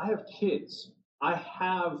 like, I have kids. I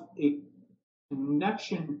have a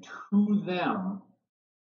connection to them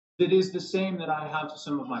that is the same that I have to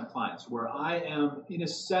some of my clients, where I am in a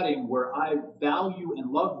setting where I value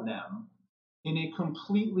and love them in a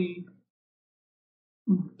completely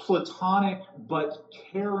platonic but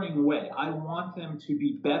caring way. I want them to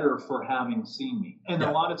be better for having seen me. And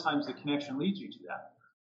a lot of times the connection leads you to that.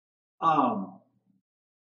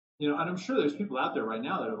 And I'm sure there's people out there right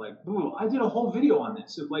now that are like, ooh, I did a whole video on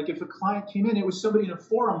this. Of like, if a client came in, it was somebody in a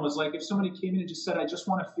forum was like, if somebody came in and just said, I just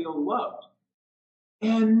want to feel loved.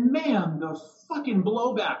 And man, the fucking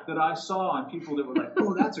blowback that I saw on people that were like,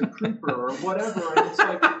 oh, that's a creeper or whatever. And it's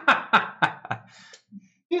like,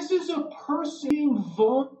 this is a person being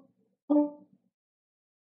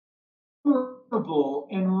vulnerable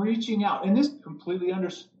and reaching out. And this completely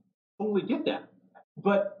totally get that.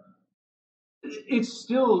 But it's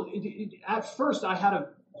still, at first I had a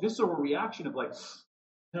visceral reaction of like,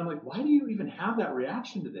 and I'm like, why do you even have that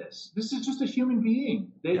reaction to this? This is just a human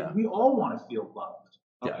being. We all want to feel loved.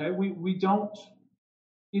 Okay. Yeah. We don't,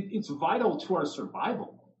 it's vital to our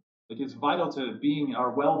survival. Like it's vital to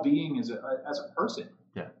our well-being as a person.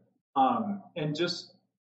 Yeah. And just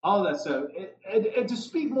all of that stuff. And to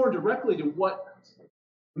speak more directly to what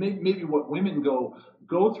maybe what women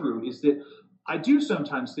go through is that I do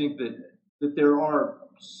sometimes think that there are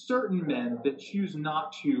certain men that choose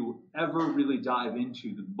not to ever really dive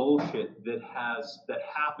into the bullshit that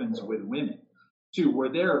happens with women too, where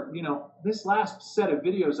they're, this last set of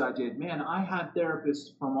videos I did, man, I had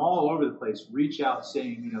therapists from all over the place reach out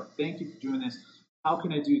saying, thank you for doing this. How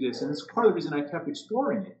can I do this? And it's part of the reason I kept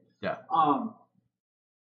exploring it. Yeah.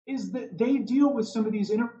 Is that they deal with some of these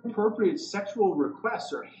inappropriate sexual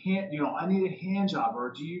requests or I need a hand job, or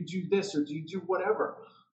do you do this, or do you do whatever?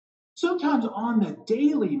 Sometimes on the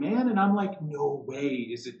daily, man, and I'm like, no way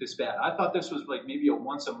is it this bad. I thought this was like maybe a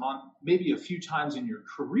once a month, maybe a few times in your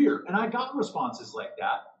career. And I got responses like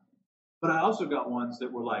that. But I also got ones that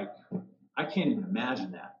were like, I can't even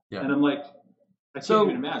imagine that. Yeah. And I'm like, I can't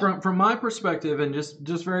even imagine. From my perspective, and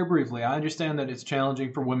just very briefly, I understand that it's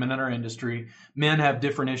challenging for women in our industry. Men have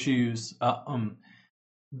different issues.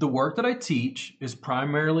 The work that I teach is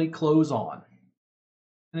primarily clothes on.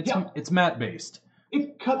 And it's mat based.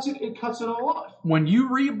 It cuts it all off. When you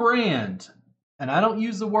rebrand, and I don't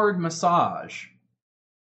use the word massage,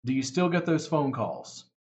 do you still get those phone calls?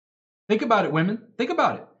 Think about it, women. Think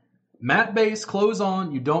about it. Mat-based, clothes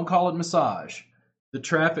on, you don't call it massage. The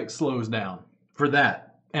traffic slows down for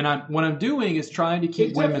that. And what I'm doing is trying to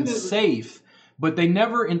keep women safe, but they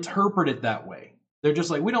never interpret it that way. They're just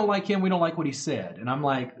like, we don't like him, we don't like what he said. And I'm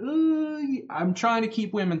like, I'm trying to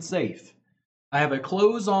keep women safe. I have a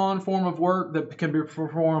clothes-on form of work that can be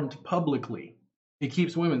performed publicly. It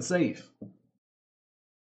keeps women safe.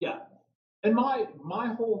 Yeah. And my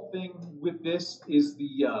whole thing with this is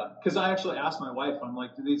because I actually asked my wife, I'm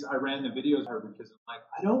like, I ran the videos her because I'm like,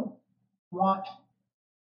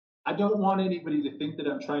 I don't want anybody to think that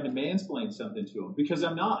I'm trying to mansplain something to them, because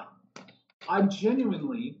I'm not. I'm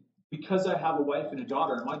genuinely, because I have a wife and a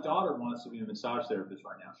daughter, and my daughter wants to be a massage therapist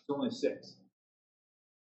right now. She's only 6.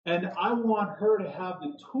 And I want her to have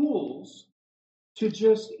the tools to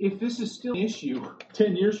just, if this is still an issue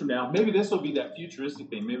 10 years from now, maybe this will be that futuristic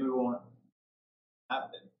thing. Maybe we won't have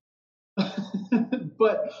it.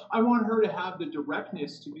 But I want her to have the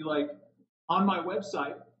directness to be like, on my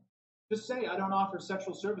website, just say, I don't offer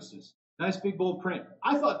sexual services. Nice big bold print.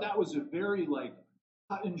 I thought that was a very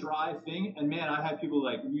cut and dry thing. And man, I had people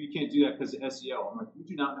like, you can't do that because of SEO. I'm like, you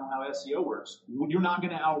do not know how SEO works. You're not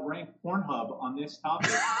going to outrank Pornhub on this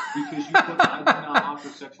topic because you put, I do not offer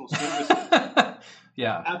sexual services at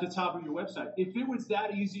the top of your website. If it was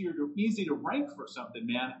that easy to rank for something,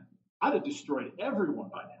 man, I'd have destroyed everyone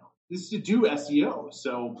by now. This is to do SEO.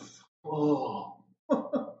 So,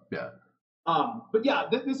 yeah. But yeah,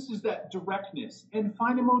 this is that directness, and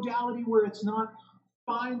find a modality where it's not.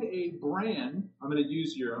 Find a brand. I'm going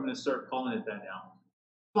to start calling it that now.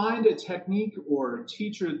 Find a technique or a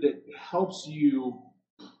teacher that helps you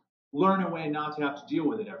learn a way not to have to deal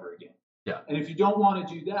with it ever again. Yeah. And if you don't want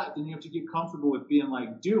to do that, then you have to get comfortable with being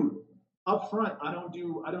like, dude, up front, I don't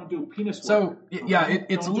do penis work. So yeah,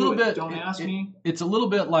 it's a little bit. Don't ask me. It's a little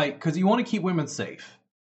bit like, because you want to keep women safe,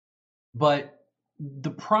 but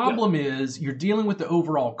the problem is you're dealing with the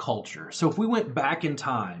overall culture. So if we went back in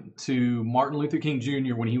time to Martin Luther King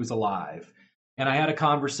Jr. when he was alive, and I had a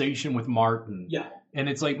conversation with Martin, and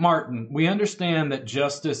it's like, Martin, we understand that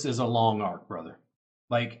justice is a long arc, brother.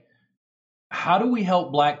 Like, how do we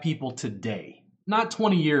help black people today, not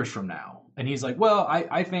 20 years from now? And he's like, well,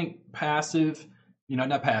 I think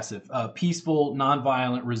peaceful,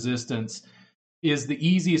 nonviolent resistance is the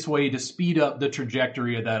easiest way to speed up the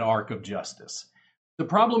trajectory of that arc of justice. The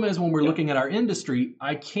problem is when we're looking at our industry,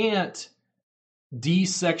 I can't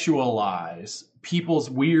desexualize people's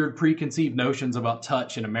weird preconceived notions about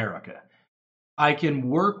touch in America. I can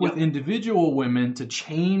work with individual women to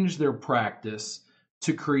change their practice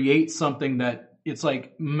to create something that it's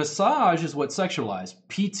like massage is what sexualized.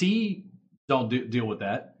 PT don't deal with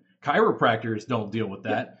that. Chiropractors don't deal with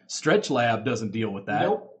that. Stretch Lab doesn't deal with that.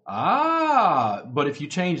 Nope. But if you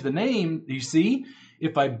change the name, you see,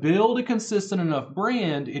 if I build a consistent enough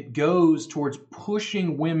brand, it goes towards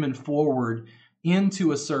pushing women forward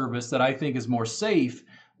into a service that I think is more safe,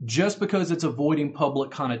 just because it's avoiding public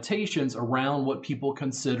connotations around what people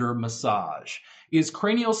consider massage. Is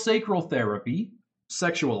craniosacral therapy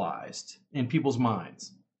sexualized in people's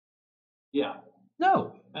minds? Yeah.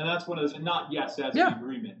 No. And that's one of those, not yes as an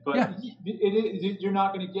agreement, but you're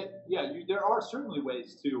not going to get, there are certainly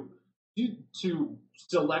ways to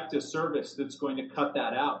select a service that's going to cut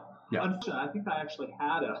that out. Yeah. Unfortunately, I think I actually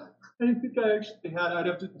had I'd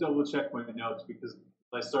have to double check my notes because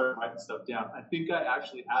I started writing stuff down. I think I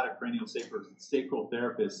actually had a craniosacral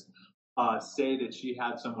therapist say that she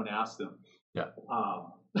had someone ask them. Yeah.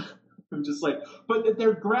 I'm just like, but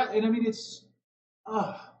they're and I mean, it's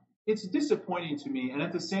disappointing to me. And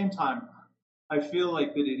at the same time, I feel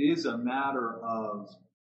like that it is a matter of,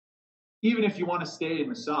 even if you want to stay in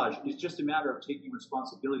massage, it's just a matter of taking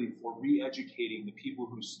responsibility for re-educating the people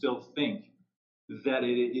who still think that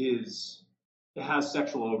it has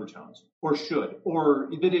sexual overtones or should, or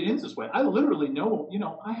that it ends this way. I literally know,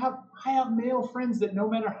 I have male friends that no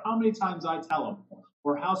matter how many times I tell them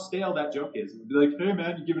or how stale that joke is, they'll be like, "Hey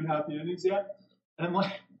man, you giving happy endings yet?" And I'm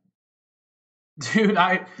like, dude,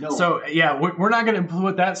 we're not going to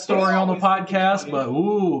put that story on the podcast, but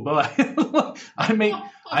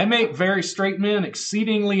I make very straight men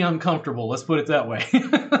exceedingly uncomfortable. Let's put it that way.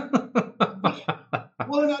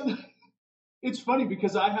 Well, it's funny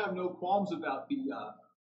because I have no qualms about the,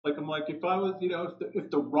 I'm like, if I was, if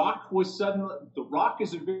The Rock was suddenly, The Rock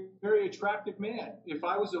is a very, very attractive man. If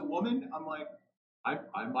I was a woman, I'm like,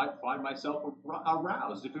 I might find myself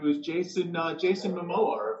aroused. If it was Jason Momoa,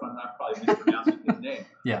 or if I'm not probably mispronouncing his name.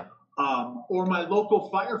 Yeah. Or my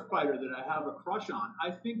local firefighter that I have a crush on.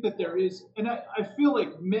 I think that there is, and I feel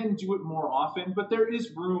like men do it more often, but there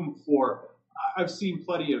is room for, I've seen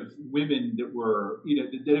plenty of women that were,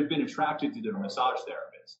 that have been attracted to their massage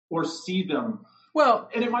therapist or see them. Well,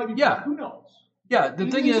 and it might be, who knows? Yeah,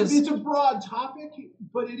 the thing is, it's a broad topic,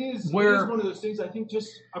 but it is one of those things I think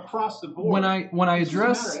just across the board. When I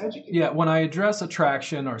address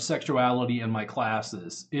attraction or sexuality in my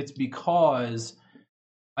classes, it's because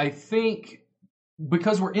I think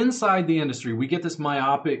because we're inside the industry, we get this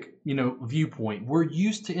myopic, viewpoint. We're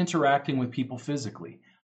used to interacting with people physically.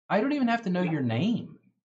 I don't even have to know your name,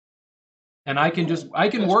 and I can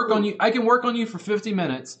work on you. I can work on you for 50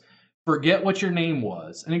 minutes. Forget what your name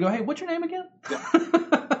was, and then go, "Hey, what's your name again?"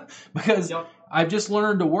 Yeah. Because I've just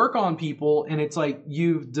learned to work on people, and it's like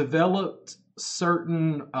you've developed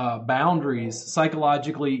certain boundaries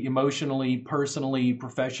psychologically, emotionally, personally,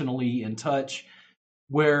 professionally, in touch,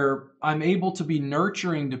 where I'm able to be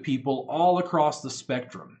nurturing to people all across the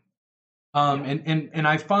spectrum. And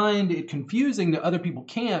I find it confusing that other people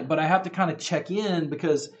can't, but I have to kind of check in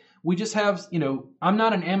because we just have, I'm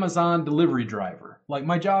not an Amazon delivery driver. Like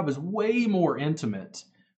my job is way more intimate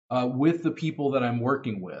with the people that I'm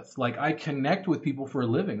working with. Like I connect with people for a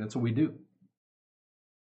living. That's what we do.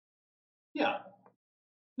 Yeah.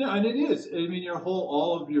 No, and it is. I mean,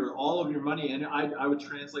 all of your money, and I would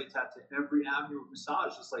translate that to every avenue of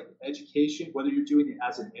massage. Just like education, whether you're doing it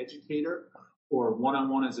as an educator or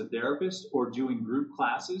one-on-one as a therapist or doing group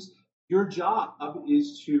classes, your job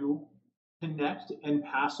is to connect and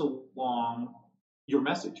pass along your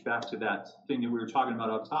message back to that thing that we were talking about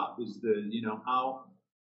up top is how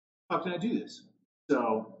can I do this?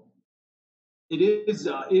 So it is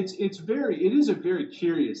it is a very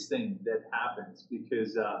curious thing that happens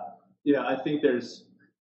because I think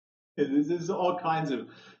there's all kinds of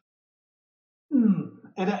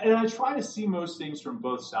and I try to see most things from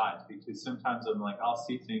both sides because sometimes I'm like I'll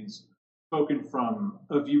see things spoken from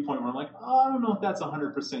a viewpoint where I'm like, oh, I don't know if that's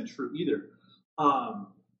 100% true either.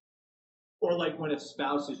 Or like when a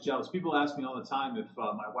spouse is jealous. People ask me all the time if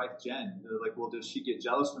my wife Jen, they're like, well, does she get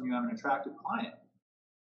jealous when you have an attractive client?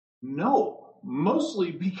 No, mostly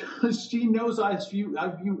because she knows I view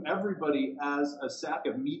everybody as a sack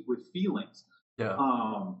of meat with feelings. Yeah.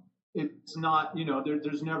 It's not,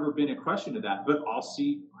 there's never been a question of that. But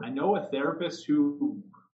I know a therapist who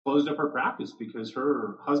closed up her practice because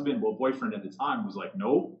her boyfriend at the time was like,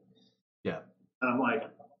 nope. Yeah. And I'm like,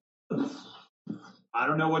 I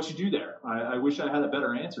don't know what you do there. I wish I had a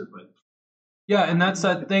better answer, but yeah, and that's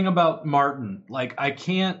that thing about Martin. Like, I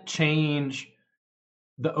can't change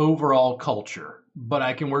the overall culture, but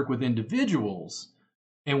I can work with individuals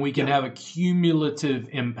and we can have a cumulative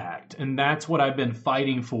impact. And that's what I've been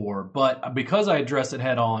fighting for. But because I address it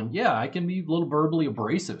head on, yeah, I can be a little verbally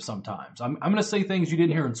abrasive sometimes. I'm going to say things you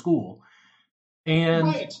didn't hear in school.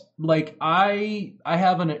 And like I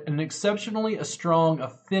have an exceptionally a strong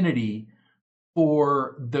affinity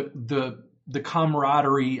for the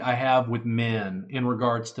camaraderie I have with men in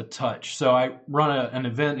regards to touch. So I run an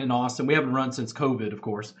event in Austin. We haven't run since COVID, of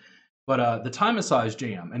course, but the Time Massage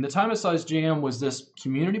Jam. And the Time Massage Jam was this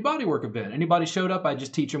community bodywork event. Anybody showed up, I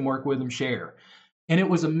just teach them, work with them, share. And it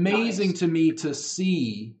was amazing to me to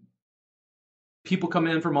see people come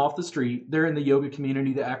in from off the street. They're in the yoga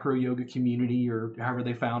community, the acro yoga community, or however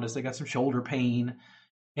they found us. They got some shoulder pain.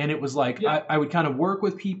 And it was like, I would kind of work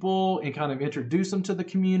with people and kind of introduce them to the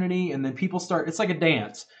community. And then people start, it's like a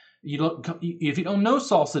dance. If you don't know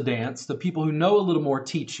salsa dance, the people who know a little more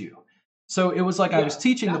teach you. So it was like I was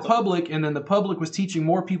teaching the public, and then the public was teaching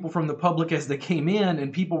more people from the public as they came in.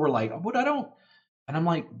 And people were like, "But I don't." And I'm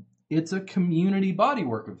like, it's a community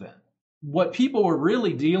bodywork event. What people were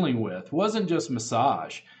really dealing with wasn't just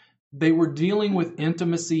massage. They were dealing with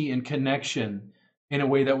intimacy and connection in a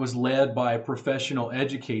way that was led by a professional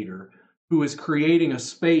educator who was creating a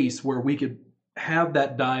space where we could have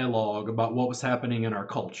that dialogue about what was happening in our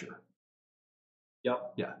culture.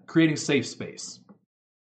 Yep. Yeah. Creating safe space.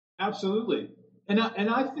 Absolutely. And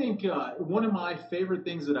I think one of my favorite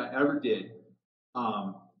things that I ever did,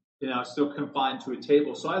 and I was still confined to a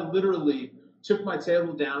table. So I literally took my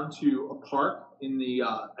table down to a park in the,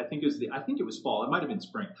 I think it was fall. It might have been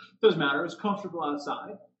spring. Doesn't matter. It was comfortable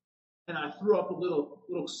outside. And I threw up a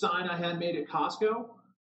little sign I had made at Costco,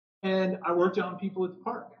 and I worked on people at the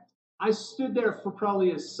park. I stood there for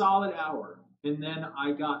probably a solid hour, and then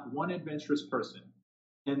I got one adventurous person.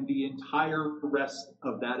 And the entire rest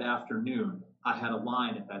of that afternoon, I had a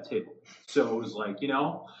line at that table. So it was like,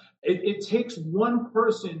 it takes one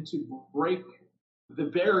person to break the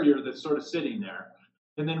barrier that's sort of sitting there.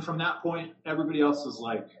 And then from that point, everybody else is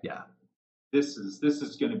like, yeah, this is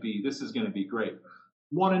going to be great.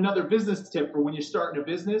 Want another business tip for when you're starting a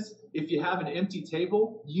business? If you have an empty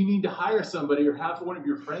table, you need to hire somebody or have one of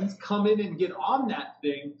your friends come in and get on that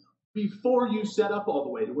thing before you set up all the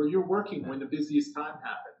way to where you're working when the busiest time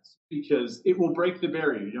happens, because it will break the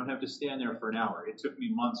barrier. You don't have to stand there for an hour. It took me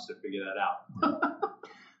months to figure that out.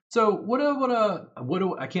 So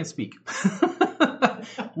I can't speak.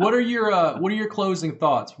 What are your closing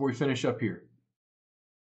thoughts before we finish up here?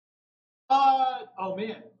 Oh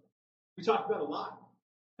man, we talked about a lot.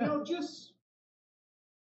 Just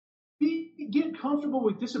get comfortable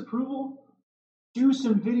with disapproval. Do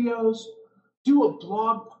some videos. Do a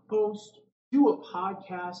blog post, do a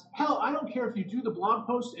podcast. Hell, I don't care if you do the blog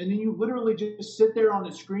post and then you literally just sit there on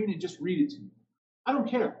the screen and just read it to me. I don't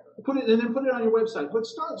care. Put it on your website. But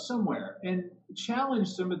start somewhere and challenge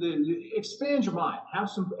some of expand your mind.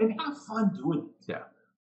 Have fun doing it. Yeah.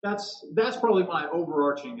 That's probably my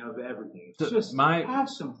overarching of everything. It's just have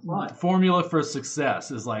some fun. Formula for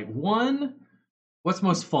success is like, one, what's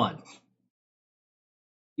most fun?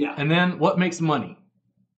 Yeah. And then what makes money?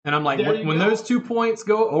 And I'm like, when those 2 points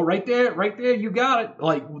go, right there, you got it.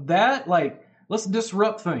 Like that, let's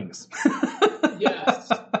disrupt things. Yes,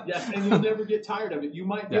 and you'll never get tired of it. You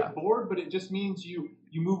might get bored, but it just means you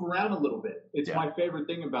move around a little bit. It's my favorite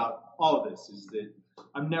thing about all of this is that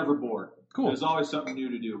I'm never bored. Cool. There's always something new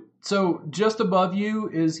to do. So just above you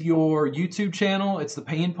is your YouTube channel. It's the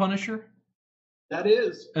Pain Punisher. That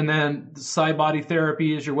is. And then Side Body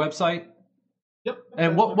Therapy is your website. Yep.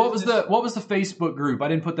 And what was the Facebook group? I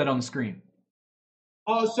didn't put that on the screen.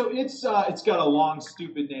 Oh, so it's got a long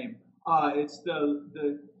stupid name. It's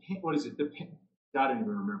the what is it? I don't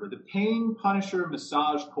even remember. The Pain Punisher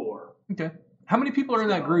Massage Corps. Okay. How many people are in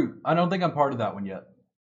that group? I don't think I'm part of that one yet.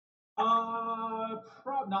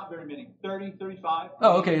 Not very many. 30, 35.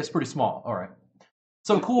 Oh, okay. It's pretty small. All right.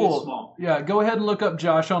 So cool. It's small. Yeah, go ahead and look up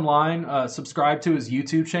Josh online. Subscribe to his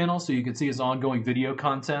YouTube channel so you can see his ongoing video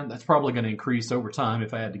content. That's probably going to increase over time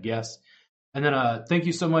if I had to guess. And then thank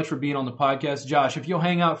you so much for being on the podcast. Josh, if you'll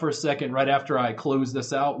hang out for a second right after I close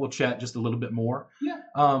this out, we'll chat just a little bit more. Yeah.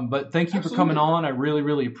 But thank you for coming on. I really,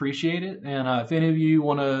 really appreciate it. And if any of you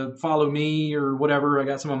want to follow me or whatever, I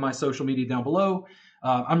got some of my social media down below.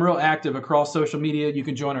 I'm real active across social media. You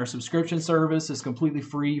can join our subscription service. It's completely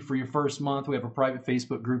free for your first month. We have a private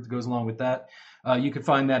Facebook group that goes along with that. You can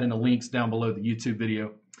find that in the links down below the YouTube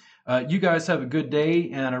video. You guys have a good day,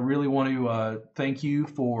 and I really want to thank you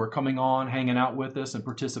for coming on, hanging out with us, and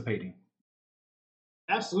participating.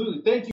 Absolutely. Thank you.